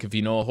classic if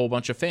you know a whole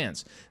bunch of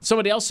fans.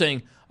 Somebody else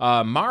saying,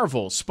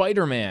 Marvel,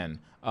 Spider-Man,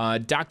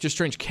 Doctor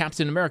Strange,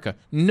 Captain America.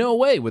 No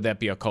way would that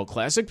be a cult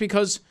classic,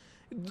 because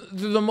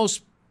they're the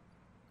most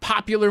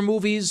popular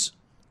movies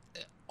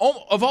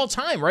of all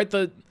time, right?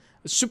 The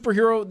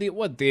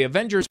superhero, the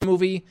Avengers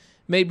movie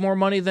made more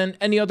money than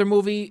any other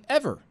movie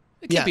ever.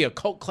 It can't be a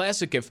cult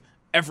classic if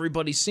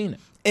everybody's seen it.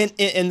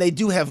 And they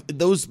do have,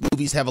 those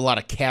movies have a lot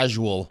of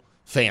casual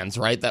fans,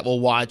 right? That will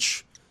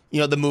watch,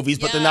 the movies,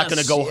 but they're not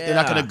going to go. Yeah. They're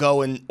not going to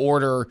go and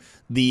order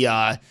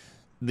the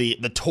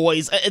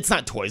toys. It's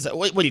not toys.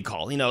 What do you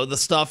call the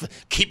stuff?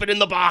 Keep it in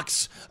the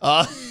box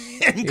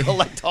and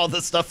collect all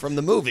the stuff from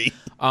the movie.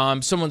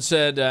 Someone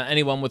said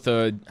anyone with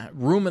a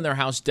room in their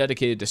house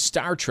dedicated to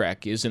Star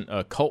Trek isn't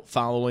a cult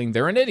following.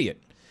 They're an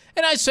idiot.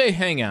 And I say,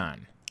 hang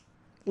on.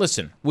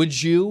 Listen,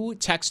 would you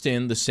text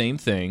in the same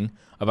thing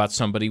about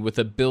somebody with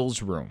a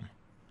Bills room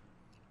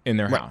in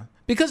their house?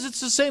 Because it's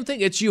the same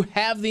thing. It's you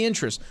have the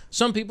interest.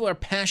 Some people are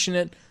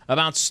passionate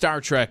about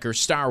Star Trek or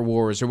Star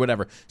Wars or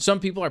whatever. Some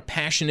people are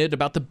passionate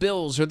about the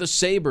Bills or the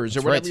Sabres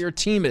or whatever your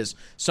team is.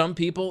 Some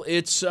people,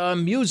 it's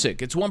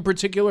music. It's one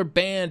particular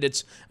band.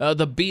 It's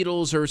the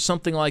Beatles or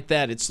something like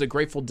that. It's the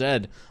Grateful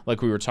Dead,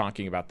 like we were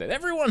talking about that.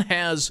 Everyone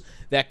has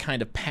that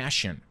kind of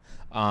passion.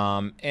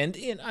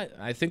 And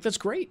I think that's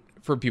great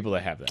for people to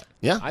have that.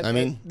 Yeah, I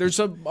mean, there's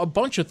a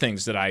bunch of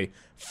things that I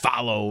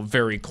follow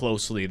very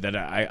closely that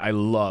I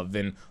love,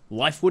 and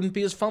life wouldn't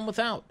be as fun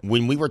without.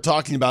 When we were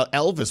talking about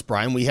Elvis,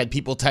 Brian, we had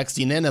people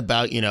texting in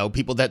about,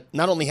 people that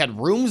not only had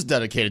rooms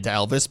dedicated to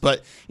Elvis,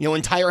 but,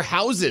 entire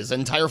houses,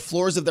 entire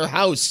floors of their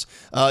house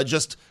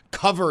just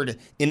covered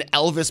in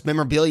Elvis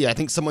memorabilia. I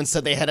think someone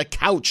said they had a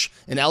couch,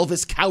 an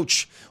Elvis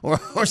couch,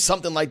 or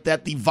something like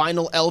that, the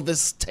vinyl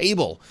Elvis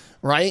table,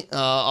 right,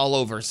 all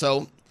over.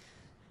 So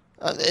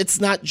it's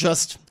not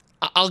just,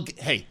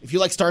 hey, if you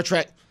like Star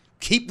Trek,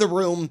 keep the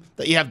room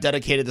that you have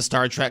dedicated to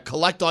Star Trek.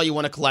 Collect all you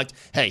want to collect.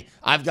 Hey,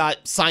 I've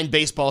got signed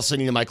baseball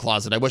sitting in my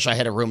closet. I wish I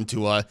had a room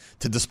to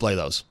display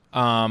those.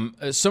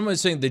 Someone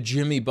is saying the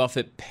Jimmy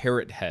Buffett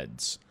parrot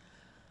heads.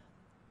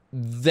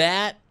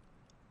 That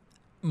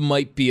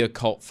might be a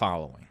cult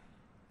following.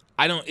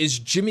 Is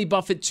Jimmy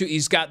Buffett too?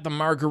 He's got the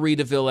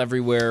Margaritaville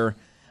everywhere.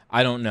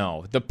 I don't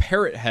know. The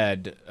parrot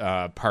head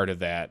part of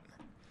that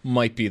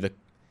might be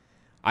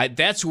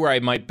that's where I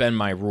might bend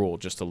my rule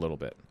just a little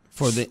bit.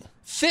 For the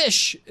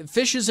Fish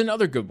is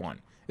another good one.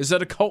 Is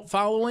that a cult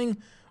following,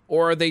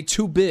 or are they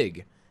too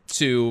big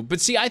to?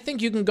 But see, I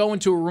think you can go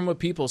into a room of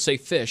people, say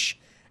Fish,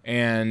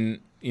 and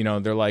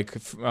they're like,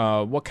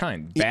 what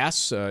kind?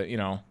 Bass? I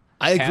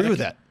agree with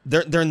that.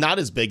 They're not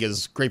as big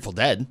as Grateful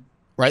Dead,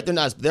 right? They're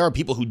not. There are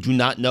people who do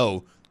not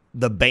know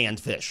the band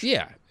Fish.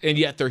 Yeah, And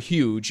yet they're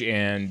huge,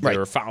 and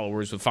their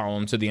followers would follow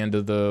them to the end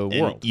of the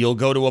world. You'll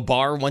go to a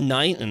bar one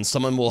night, and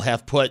someone will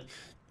have put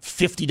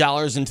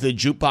 $50 into the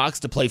jukebox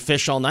to play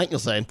Fish all night. You'll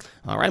say,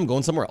 all right, I'm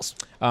going somewhere else.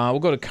 We'll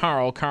go to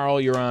Carl.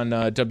 Carl, you're on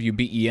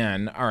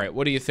WBEN. All right,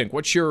 what do you think?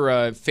 What's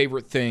your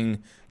favorite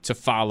thing to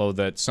follow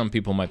that some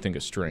people might think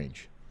is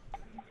strange?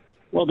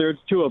 Well, there's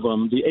two of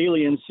them. The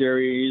Alien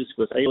series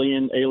with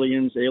Alien,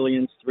 Aliens,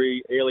 Aliens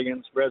 3,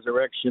 Aliens,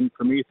 Resurrection,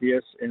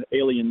 Prometheus, and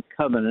Alien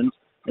Covenant.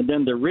 And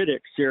then the Riddick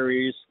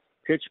series,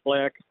 Pitch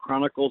Black,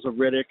 Chronicles of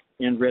Riddick,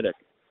 and Riddick.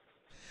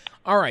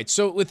 All right,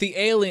 so with the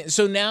Alien,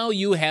 so now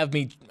you have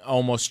me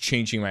almost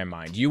changing my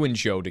mind. You and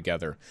Joe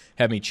together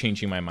have me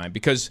changing my mind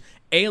because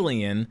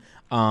Alien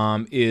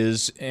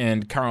is,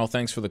 and Carl,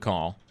 thanks for the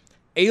call.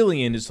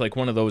 Alien is like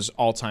one of those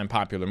all-time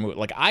popular movies.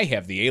 Like I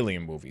have the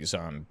Alien movies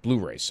on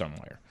Blu-ray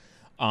somewhere,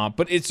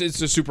 but it's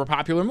a super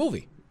popular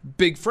movie,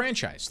 big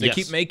franchise. They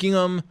keep making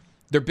them.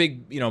 They're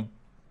big,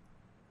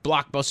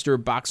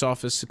 blockbuster box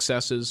office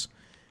successes.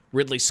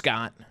 Ridley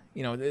Scott,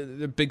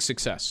 they're big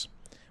success.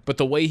 But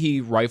the way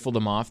he rifled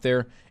them off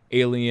there,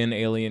 Alien,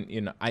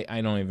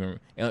 I don't even,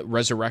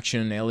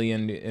 Resurrection,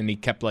 Alien, and he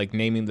kept like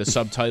naming the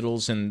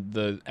subtitles and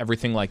the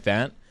everything like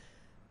that.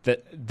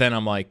 Then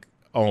I'm like,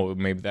 oh,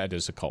 maybe that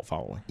is a cult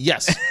following.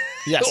 Yes.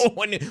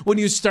 When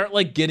you start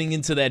like getting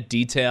into that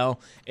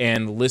detail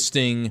and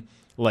listing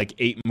like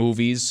 8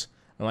 movies,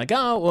 I'm like,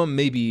 oh, well,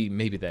 maybe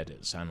that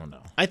is. I don't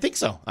know. I think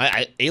so.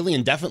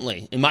 Alien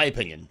definitely, in my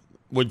opinion,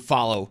 would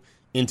follow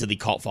into the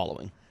cult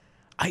following.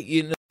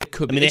 It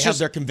could be. I mean, they have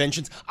their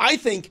conventions. I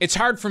think it's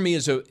hard for me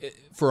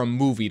for a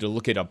movie to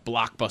look at a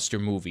blockbuster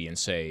movie and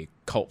say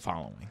cult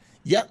following.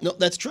 Yeah, no,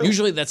 that's true.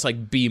 Usually that's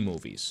like B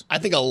movies. I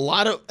think a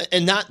lot of,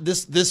 and not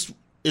this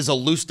is a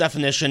loose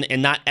definition,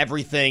 and not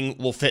everything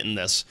will fit in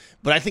this.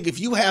 But I think if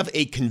you have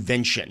a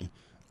convention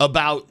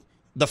about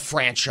the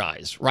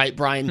franchise, right,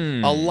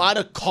 Brian? A lot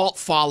of cult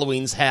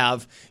followings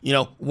have,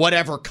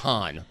 whatever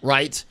con,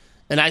 right?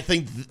 And I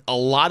think a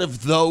lot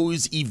of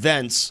those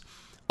events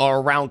are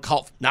around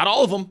cult. Not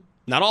all of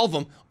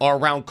them are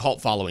around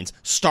cult followings.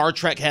 Star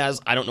Trek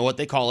has, I don't know what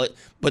they call it,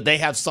 but they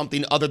have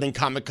something other than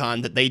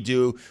Comic-Con that they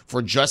do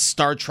for just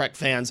Star Trek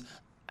fans.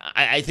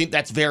 I think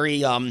that's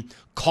very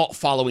cult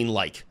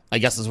following-like, I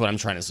guess is what I'm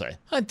trying to say.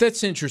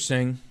 That's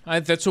interesting.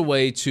 That's a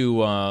way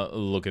to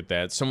look at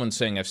that. Someone's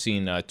saying I've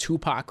seen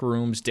Tupac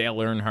rooms, Dale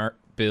Earnhardt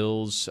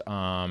bills,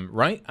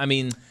 right? I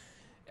mean,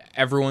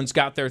 everyone's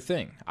got their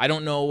thing. I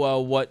don't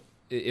know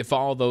if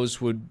all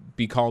those would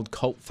be called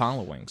cult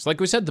followings.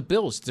 Like we said, the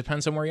Bills,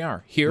 depends on where you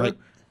are. Here,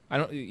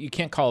 right. You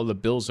can't call the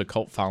Bills a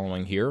cult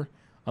following here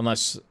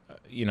unless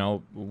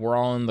we're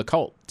all in the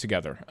cult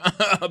together.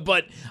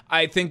 But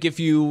I think if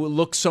you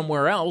look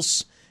somewhere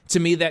else, to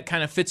me, that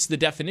kind of fits the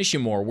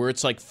definition more, where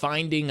it's like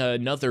finding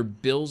another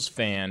Bills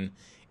fan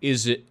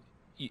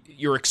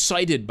you're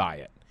excited by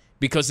it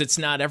because it's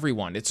not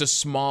everyone. It's a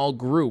small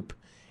group,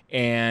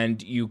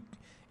 and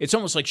it's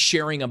almost like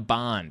sharing a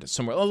bond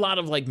somewhere. A lot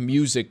of like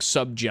music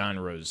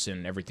subgenres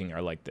and everything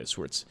are like this,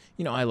 where it's,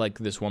 I like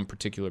this one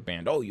particular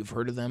band. Oh, you've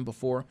heard of them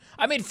before?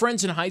 I made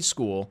friends in high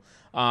school.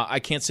 I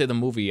can't say the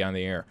movie on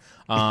the air,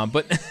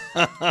 but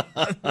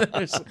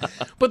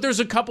there's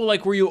a couple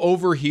like where you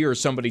overhear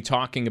somebody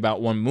talking about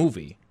one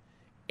movie,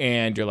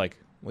 and you're like,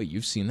 wait,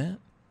 you've seen that?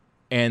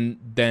 And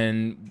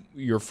then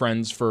you're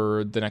friends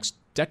for the next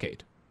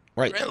decade.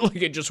 Right.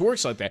 Like it just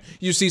works like that.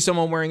 You see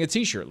someone wearing a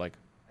T-shirt, like,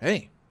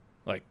 hey,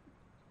 like,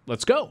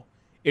 let's go.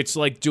 It's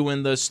like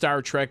doing the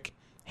Star Trek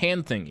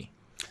hand thingy.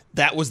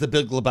 That was the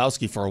Big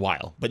Lebowski for a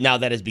while, but now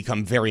that has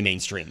become very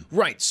mainstream.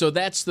 Right, so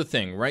that's the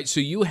thing, right? So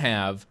you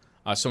have,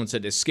 someone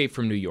said Escape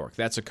from New York.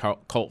 That's a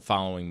cult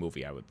following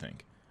movie, I would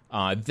think.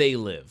 They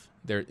Live.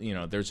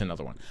 There's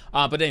another one.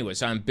 But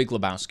anyways, I'm Big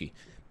Lebowski.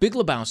 Big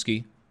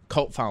Lebowski,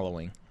 cult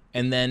following,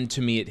 and then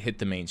to me it hit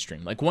the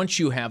mainstream. Like once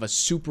you have a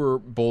Super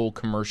Bowl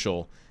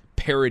commercial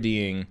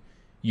parodying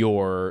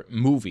your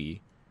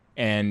movie,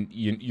 and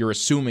you're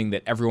assuming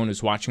that everyone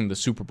who's watching the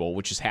Super Bowl,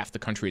 which is half the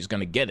country, is going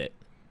to get it.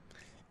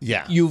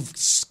 Yeah. You've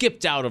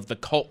skipped out of the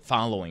cult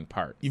following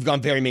part. You've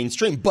gone very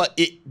mainstream, but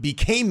it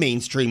became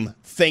mainstream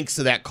thanks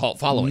to that cult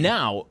following.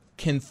 Now,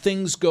 can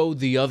things go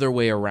the other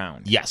way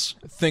around? Yes.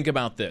 Think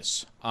about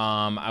this.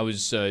 I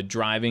was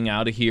driving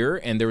out of here,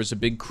 and there was a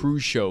big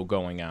cruise show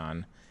going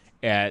on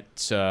at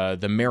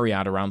the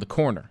Marriott around the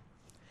corner.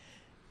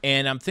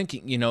 And I'm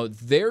thinking,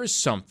 there's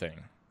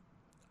something,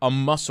 a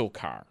muscle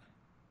car,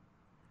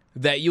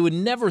 that you would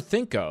never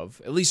think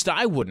of, at least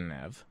I wouldn't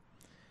have,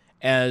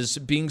 as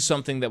being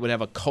something that would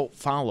have a cult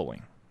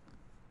following.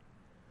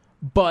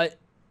 But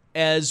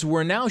as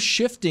we're now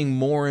shifting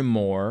more and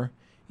more,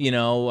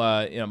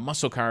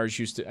 muscle cars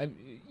used to,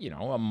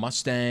 a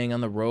Mustang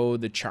on the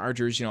road, the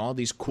Chargers, all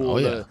these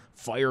cool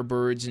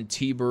Firebirds and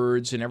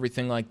T-Birds and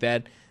everything like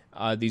that.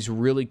 These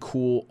really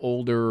cool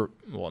older,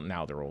 well,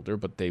 now they're older,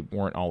 but they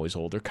weren't always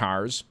older,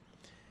 cars.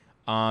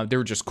 They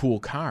were just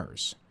cool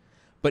cars.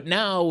 But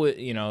now,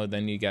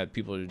 then you got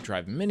people who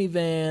drive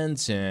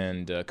minivans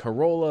and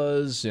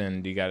Corollas,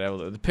 and you got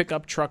the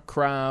pickup truck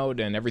crowd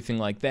and everything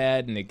like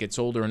that, and it gets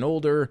older and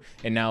older,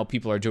 and now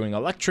people are doing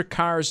electric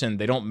cars, and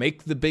they don't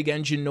make the big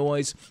engine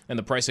noise, and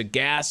the price of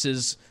gas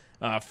is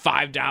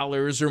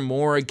 $5 or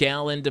more a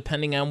gallon,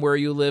 depending on where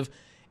you live.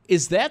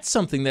 Is that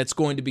something that's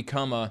going to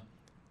become a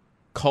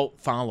cult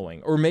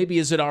following? Or maybe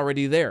is it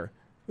already there?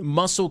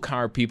 Muscle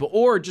car people,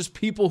 or just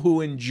people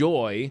who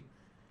enjoy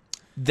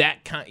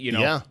that kind,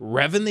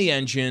 revving the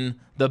engine,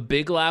 the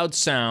big loud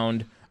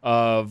sound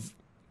of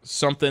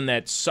something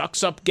that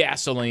sucks up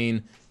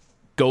gasoline,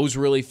 goes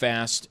really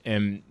fast,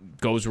 and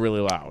goes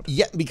really loud.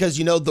 Yeah, because,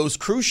 those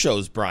cruise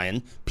shows,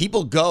 Brian,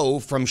 people go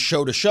from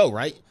show to show,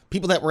 right?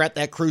 People that were at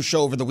that cruise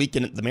show over the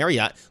weekend at the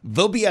Marriott,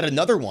 they'll be at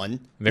another one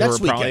They next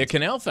were probably weekend. at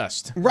Canal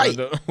Fest Right.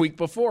 the week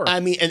before. I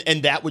mean,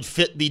 and that would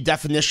fit the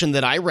definition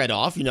that I read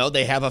off.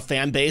 They have a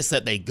fan base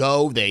that they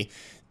go, they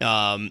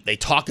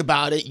talk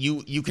about it.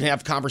 You can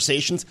have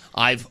conversations.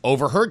 I've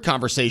overheard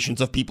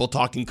conversations of people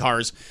talking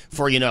cars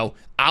for,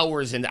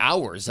 hours and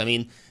hours. I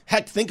mean,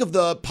 heck, think of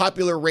the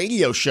popular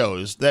radio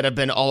shows that have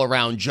been all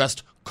around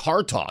just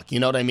car talk.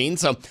 You know what I mean?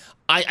 So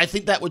I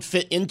think that would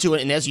fit into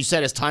it. And as you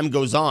said, as time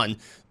goes on,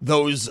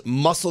 those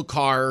muscle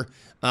car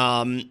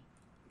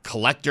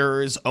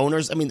collectors,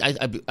 owners, I mean,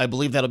 I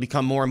believe that'll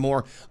become more and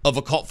more of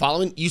a cult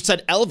following. You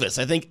said Elvis.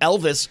 I think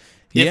Elvis,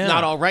 if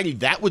not already,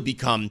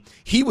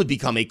 he would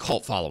become a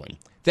cult following.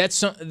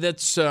 That's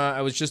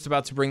I was just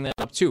about to bring that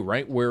up too,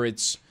 right? Where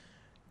it's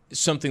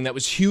something that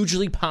was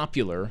hugely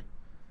popular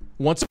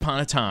once upon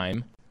a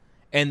time,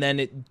 and then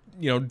it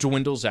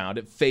dwindles out,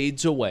 it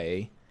fades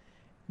away,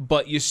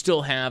 but you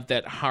still have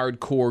that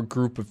hardcore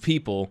group of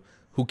people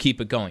who keep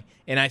it going.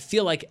 And I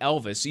feel like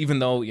Elvis, even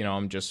though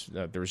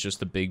there was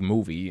just a big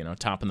movie,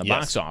 topping the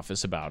box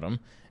office about him,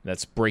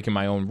 that's breaking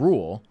my own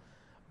rule,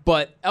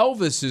 but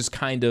Elvis is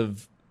kind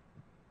of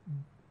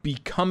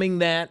becoming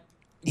that.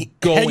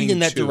 Heading in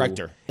that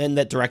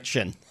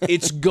direction.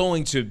 It's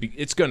going to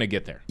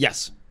get there.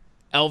 Yes.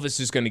 Elvis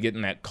is going to get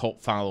in that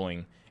cult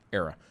following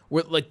era.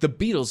 Where, like, the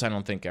Beatles, I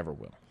don't think ever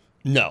will.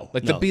 No.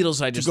 The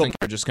Beatles, I just think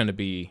are just going to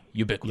be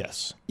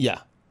ubiquitous. Yes. Yeah.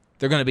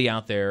 They're going to be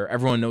out there.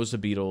 Everyone knows the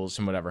Beatles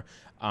and whatever.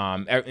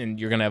 And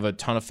you're going to have a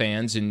ton of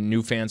fans and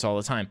new fans all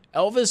the time.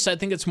 Elvis, I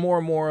think it's more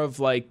and more of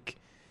like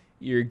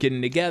you're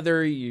getting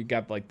together. You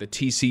got like the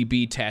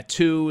TCB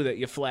tattoo that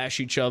you flash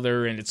each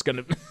other, and it's going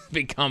to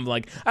become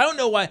like, I don't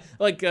know why.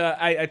 Like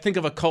I think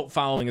of a cult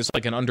following as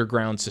like an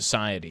underground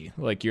society.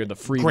 Like you're the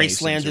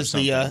Freemasons. Graceland is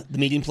the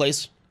meeting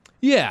place.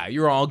 Yeah,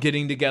 you're all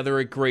getting together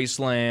at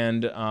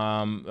Graceland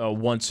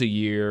once a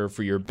year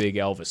for your big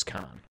Elvis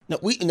con. Now,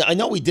 I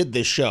know we did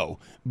this show,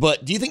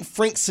 but do you think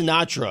Frank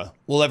Sinatra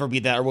will ever be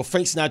that, or will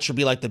Frank Sinatra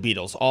be like the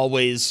Beatles,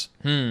 always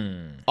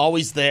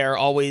there,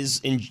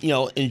 always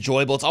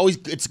enjoyable?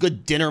 It's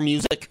good dinner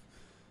music.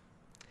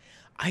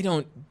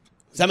 I'm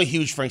a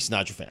huge Frank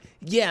Sinatra fan.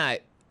 Yeah,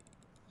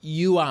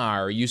 you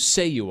are. You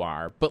say you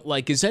are, but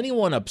like, is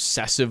anyone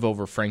obsessive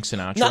over Frank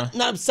Sinatra?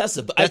 Not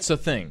obsessive, but that's the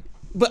thing.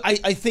 But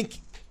I think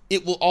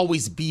it will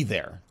always be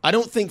there. I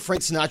don't think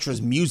Frank Sinatra's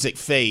music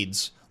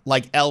fades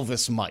like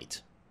Elvis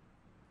might.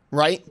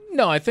 Right?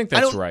 No, I think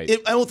that's right.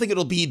 I don't think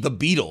it'll be the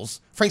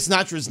Beatles. Frank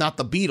Sinatra is not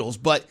the Beatles,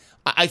 but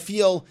I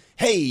feel,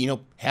 hey,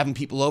 having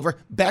people over,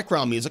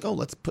 background music. Oh,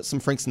 let's put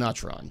some Frank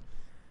Sinatra on.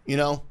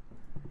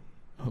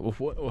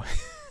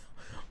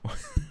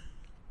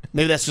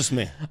 Maybe that's just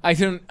me. I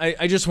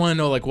just want to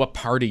know like what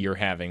party you're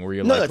having where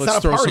you're no, like, let's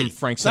throw party. some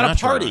Frank Sinatra.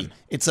 It's not a party.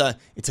 On.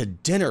 It's a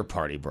dinner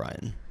party,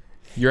 Brian.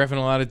 You're having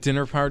a lot of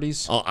dinner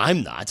parties? Oh,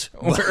 I'm not.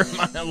 Where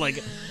am I?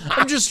 Like,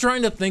 I'm just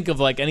trying to think of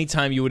like any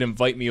time you would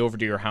invite me over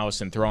to your house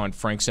and throw on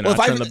Frank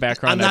Sinatra in the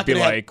background. I'd be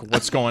like,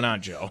 "What's going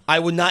on, Joe?" I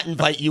would not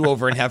invite you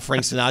over and have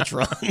Frank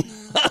Sinatra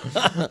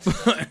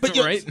on. But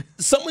right?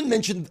 Someone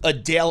mentioned a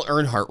Dale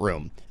Earnhardt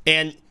room,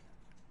 and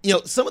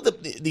some of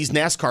these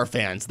NASCAR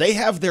fans, they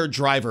have their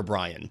driver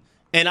Brian,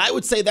 and I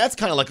would say that's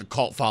kind of like a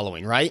cult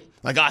following, right?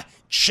 Like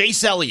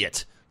Chase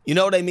Elliott. You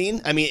know what I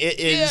mean? I mean, it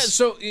is. Yeah,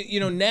 so,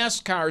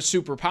 NASCAR is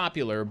super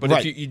popular, but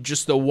if you're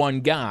just the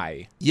one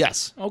guy.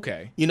 Yes.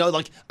 Okay.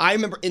 Like, I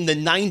remember in the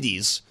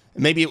 90s,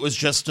 maybe it was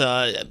just,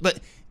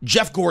 but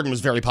Jeff Gordon was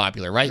very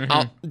popular, right?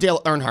 Mm-hmm.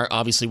 Dale Earnhardt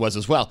obviously was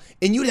as well.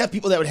 And you'd have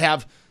people that would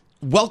have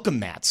welcome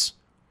mats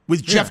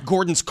with Jeff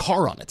Gordon's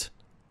car on it.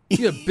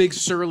 You have big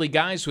surly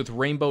guys with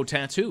rainbow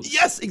tattoos.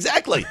 Yes,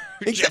 exactly.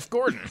 Jeff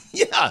Gordon.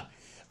 Yeah.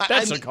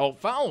 That's a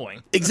cult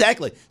following.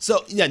 Exactly.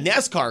 So, yeah,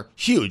 NASCAR,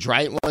 huge,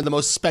 right? One of the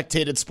most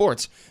spectated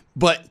sports.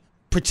 But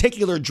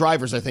particular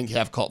drivers, I think,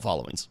 have cult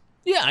followings.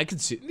 Yeah, I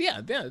could see. Yeah,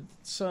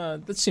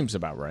 that seems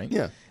about right.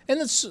 Yeah. And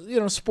it's,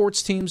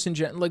 sports teams in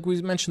general. Like we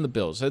mentioned the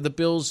Bills. The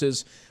Bills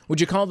would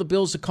you call the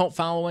Bills a cult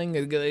following?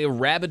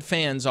 Rabid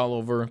fans all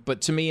over. But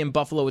to me, in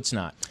Buffalo, it's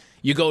not.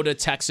 You go to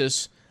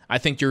Texas, I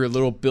think your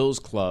little Bills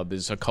club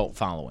is a cult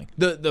following.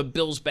 The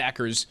Bills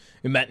backers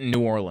met in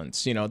New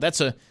Orleans.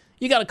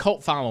 You got a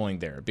cult following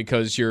there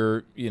because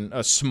you're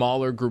a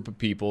smaller group of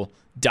people,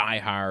 die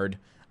hard,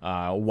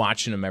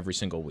 watching them every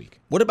single week.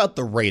 What about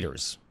the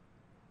Raiders?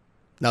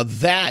 Now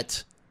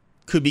that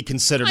could be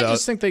considered I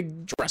just think they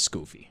dress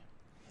goofy.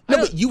 No,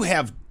 but you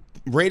have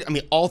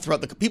all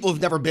throughout the people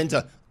who've never been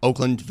to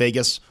Oakland,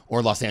 Vegas,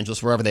 or Los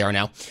Angeles, wherever they are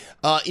now.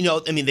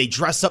 They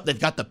dress up. They've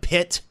got the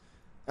pit.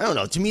 I don't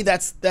know. To me,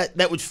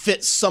 that would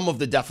fit some of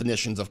the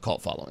definitions of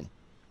cult following.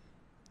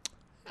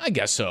 I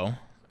guess so.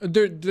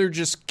 They're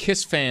just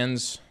Kiss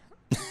fans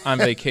on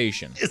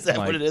vacation. Is that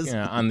what it is?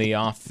 Yeah, on the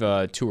off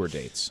tour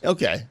dates.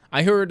 Okay.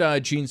 I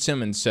heard Gene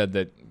Simmons said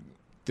that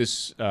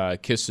this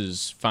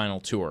Kiss's final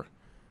tour.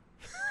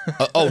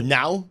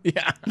 Now?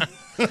 Yeah.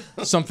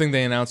 Something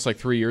they announced like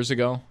 3 years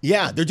ago.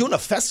 Yeah, they're doing a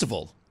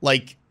festival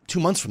like 2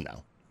 months from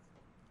now.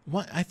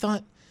 What? I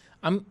thought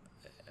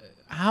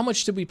how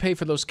much did we pay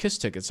for those Kiss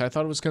tickets? I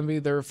thought it was going to be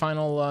their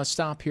final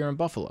stop here in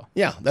Buffalo.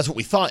 Yeah, that's what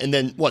we thought. And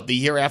then the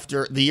year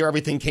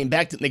everything came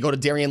back, didn't they go to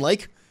Darien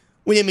Lake?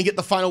 We didn't even get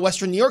the final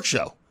Western New York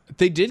show.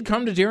 They did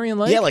come to Darien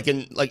Lake? Yeah,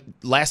 like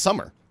last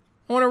summer.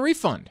 I want a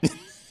refund.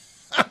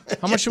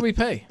 How much should we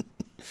pay?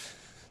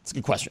 It's a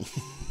good question.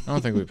 I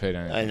don't think we paid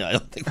anything. I know. I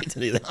don't think we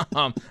did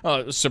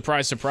either.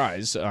 Surprise,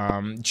 surprise.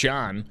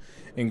 John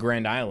in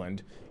Grand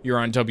Island, you're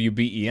on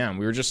WBEM.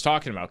 We were just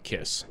talking about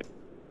Kiss.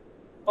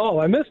 Oh,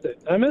 I missed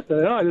it.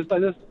 No, I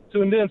just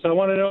tuned in, so I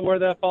want to know where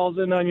that falls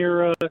in on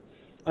your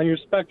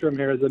spectrum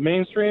here. Is it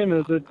mainstream?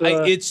 Is it?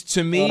 It's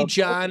to me,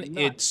 John.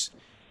 It's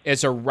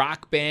as a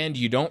rock band,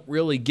 you don't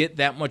really get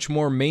that much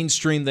more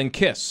mainstream than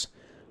Kiss.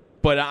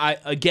 But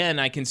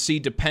I can see,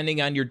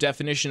 depending on your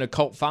definition of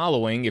cult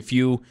following, if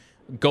you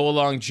go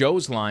along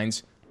Joe's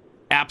lines,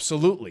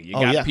 absolutely. You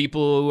got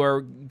people who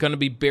are going to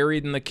be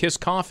buried in the Kiss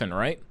coffin,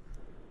 right?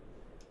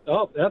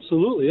 Oh,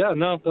 absolutely. Yeah,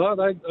 no,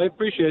 I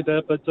appreciate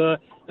that. But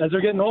as they're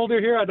getting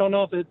older here, I don't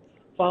know if it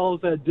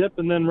follows that dip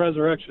and then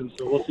resurrection.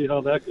 So we'll see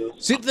how that goes.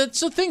 See, that's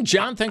the thing,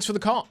 John. Thanks for the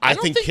call. I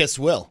think Kiss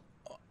will.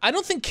 I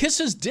don't think Kiss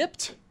has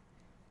dipped.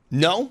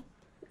 No?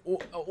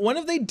 When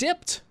have they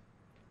dipped?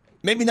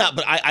 Maybe not,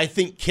 but I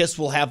think Kiss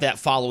will have that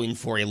following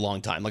for a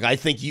long time. Like, I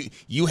think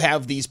you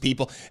have these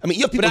people. I mean,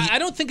 you have people. But I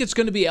don't think it's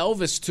going to be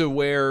Elvis to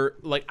where,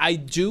 like, I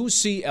do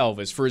see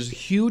Elvis, for as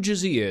huge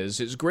as he is,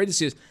 as great as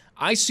he is,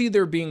 I see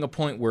there being a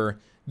point where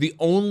the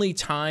only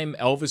time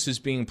Elvis is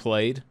being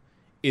played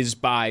is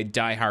by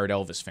diehard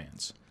Elvis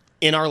fans.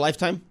 In our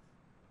lifetime?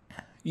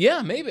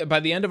 Yeah, maybe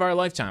by the end of our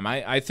lifetime.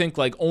 I think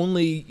like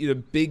only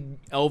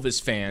big Elvis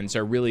fans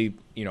are really,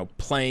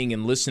 playing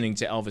and listening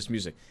to Elvis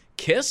music.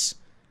 Kiss?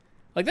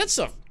 Like that's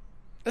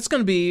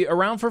going to be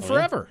around for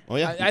forever. Oh,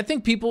 yeah. I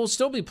think people will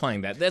still be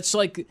playing that. That's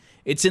like,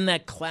 it's in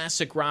that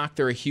classic rock.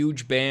 They're a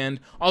huge band.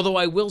 Although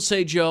I will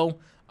say, Joe,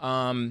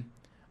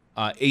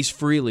 Ace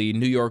Frehley,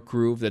 New York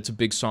Groove, that's a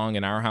big song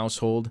in our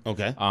household.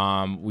 Okay.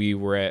 We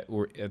were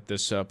at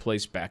this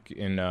place back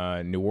in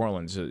New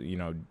Orleans.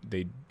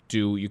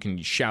 You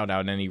can shout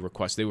out any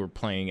request. They were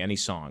playing any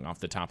song off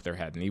the top of their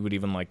head. And he would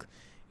even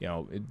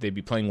they'd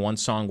be playing one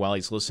song while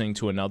he's listening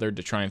to another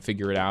to try and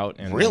figure it out.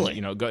 And really?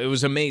 It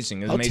was amazing.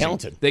 It was How amazing.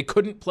 Talented. They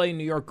couldn't play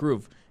New York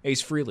Groove,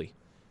 Ace Frehley,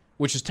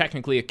 which is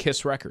technically a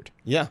Kiss record.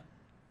 Yeah.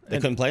 They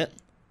couldn't play it?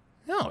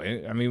 No.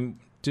 I mean,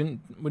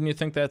 wouldn't you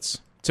think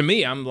that's... To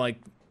me, I'm like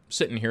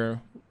sitting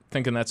here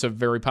thinking that's a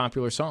very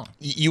popular song.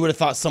 You would have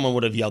thought someone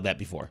would have yelled that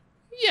before.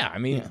 Yeah, I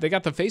mean, They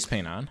got the face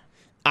paint on.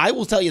 I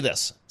will tell you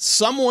this.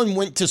 Someone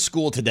went to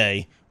school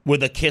today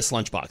with a Kiss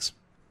lunchbox.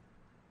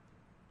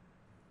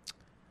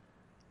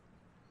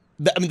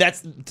 I mean,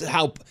 that's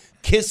how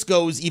Kiss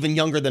goes even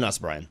younger than us,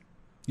 Brian.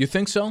 You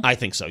think so? I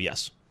think so,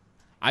 yes.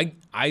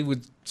 I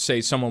would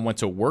say someone went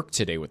to work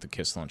today with the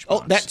Kiss lunchbox.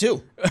 Oh, that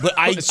too. But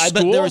I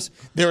bet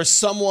there was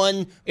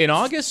someone... In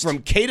August?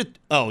 From K to...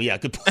 Oh, yeah,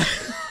 good point.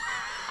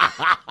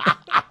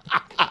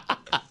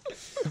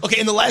 Okay,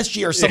 in the last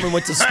year, someone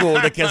went to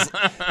school because...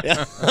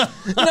 Yeah.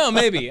 No,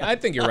 maybe. I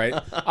think you're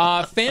right.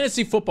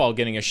 Fantasy football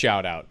getting a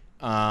shout-out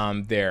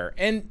there.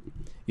 And,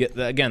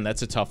 again,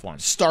 that's a tough one.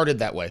 Started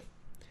that way.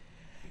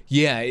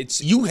 Yeah,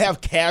 you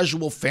have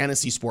casual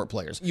fantasy sport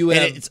players. And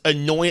it's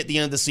annoying at the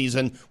end of the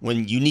season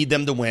when you need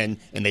them to win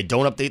and they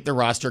don't update their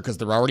roster because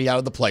they're already out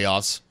of the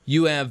playoffs.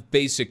 You have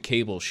basic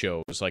cable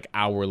shows, like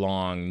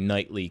hour-long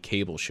nightly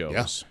cable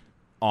shows,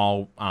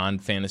 all on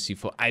fantasy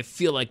football. I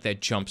feel like that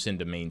jumps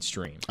into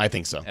mainstream. I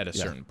think so. At a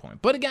certain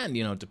point. But again,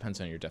 it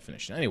depends on your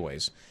definition.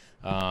 Anyways,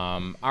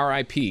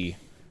 R.I.P.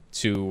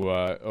 to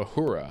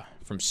Uhura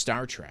from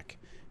Star Trek.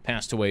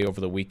 Passed away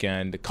over the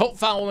weekend. Cult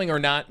following or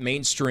not,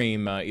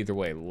 mainstream, either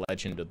way,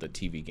 legend of the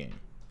TV game.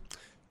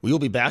 We will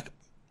be back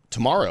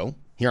tomorrow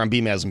here on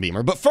Beamaz and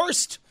Beamer. But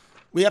first,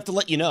 we have to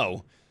let you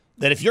know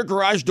that if your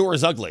garage door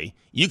is ugly,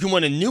 you can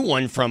win a new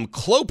one from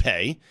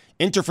Clopay.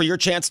 Enter for your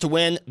chance to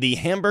win the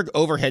Hamburg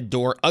Overhead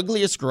Door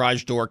Ugliest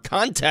Garage Door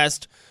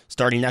contest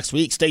starting next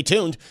week. Stay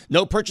tuned.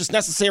 No purchase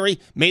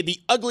necessary. May the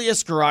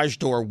ugliest garage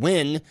door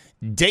win.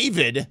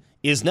 David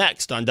is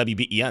next on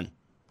WBEN.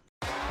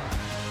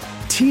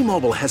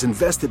 T-Mobile has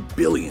invested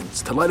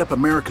billions to light up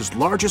America's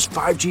largest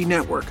 5G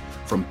network,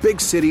 from big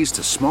cities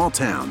to small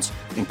towns,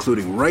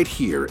 including right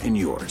here in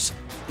yours.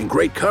 And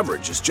great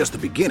coverage is just the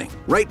beginning.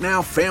 Right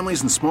now,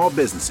 families and small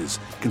businesses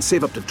can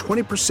save up to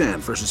 20%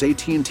 versus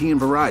AT&T and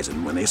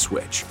Verizon when they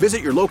switch.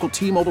 Visit your local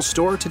T-Mobile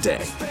store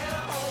today.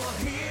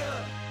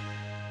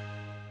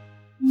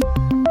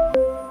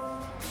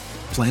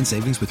 Plan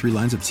savings with 3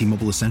 lines of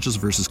T-Mobile Essentials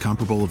versus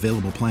comparable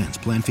available plans.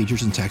 Plan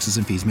features and taxes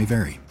and fees may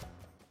vary.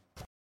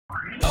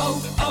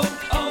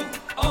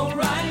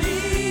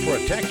 O'Reilly.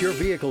 Protect your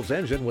vehicle's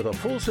engine with a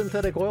full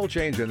synthetic oil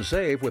change and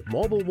save with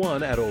Mobil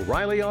 1 at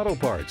O'Reilly Auto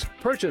Parts.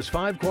 Purchase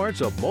 5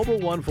 quarts of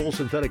Mobil 1 full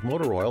synthetic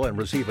motor oil and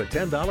receive a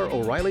 $10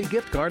 O'Reilly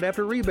gift card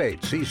after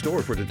rebate. See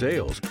store for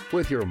details.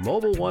 With your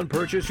Mobil 1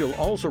 purchase, you'll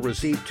also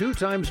receive 2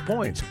 times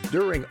points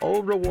during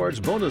O Rewards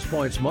Bonus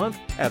Points Month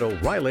at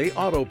O'Reilly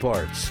Auto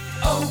Parts.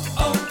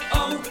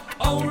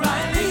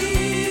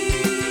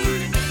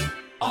 O'Reilly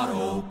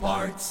Auto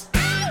Parts.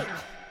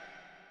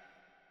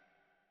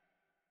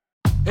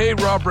 Hey,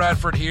 Rob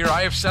Bradford here.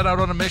 I have set out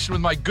on a mission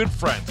with my good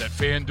friends at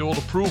FanDuel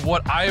to prove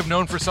what I have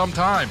known for some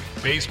time.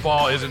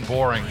 Baseball isn't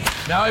boring.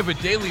 Now I have a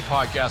daily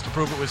podcast to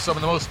prove it with some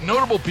of the most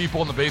notable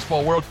people in the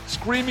baseball world,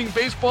 screaming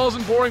baseball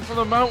isn't boring from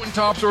the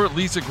mountaintops, or at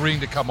least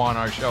agreeing to come on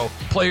our show.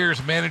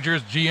 Players,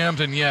 managers, GMs,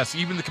 and yes,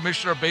 even the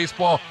commissioner of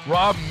baseball,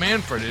 Rob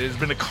Manfred. It has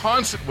been a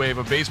constant wave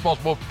of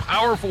baseball's most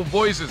powerful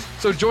voices.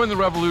 So join the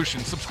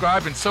revolution.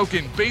 Subscribe and soak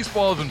in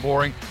Baseball Isn't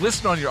Boring.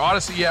 Listen on your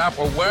Odyssey app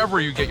or wherever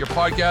you get your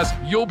podcasts.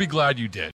 You'll be glad you did.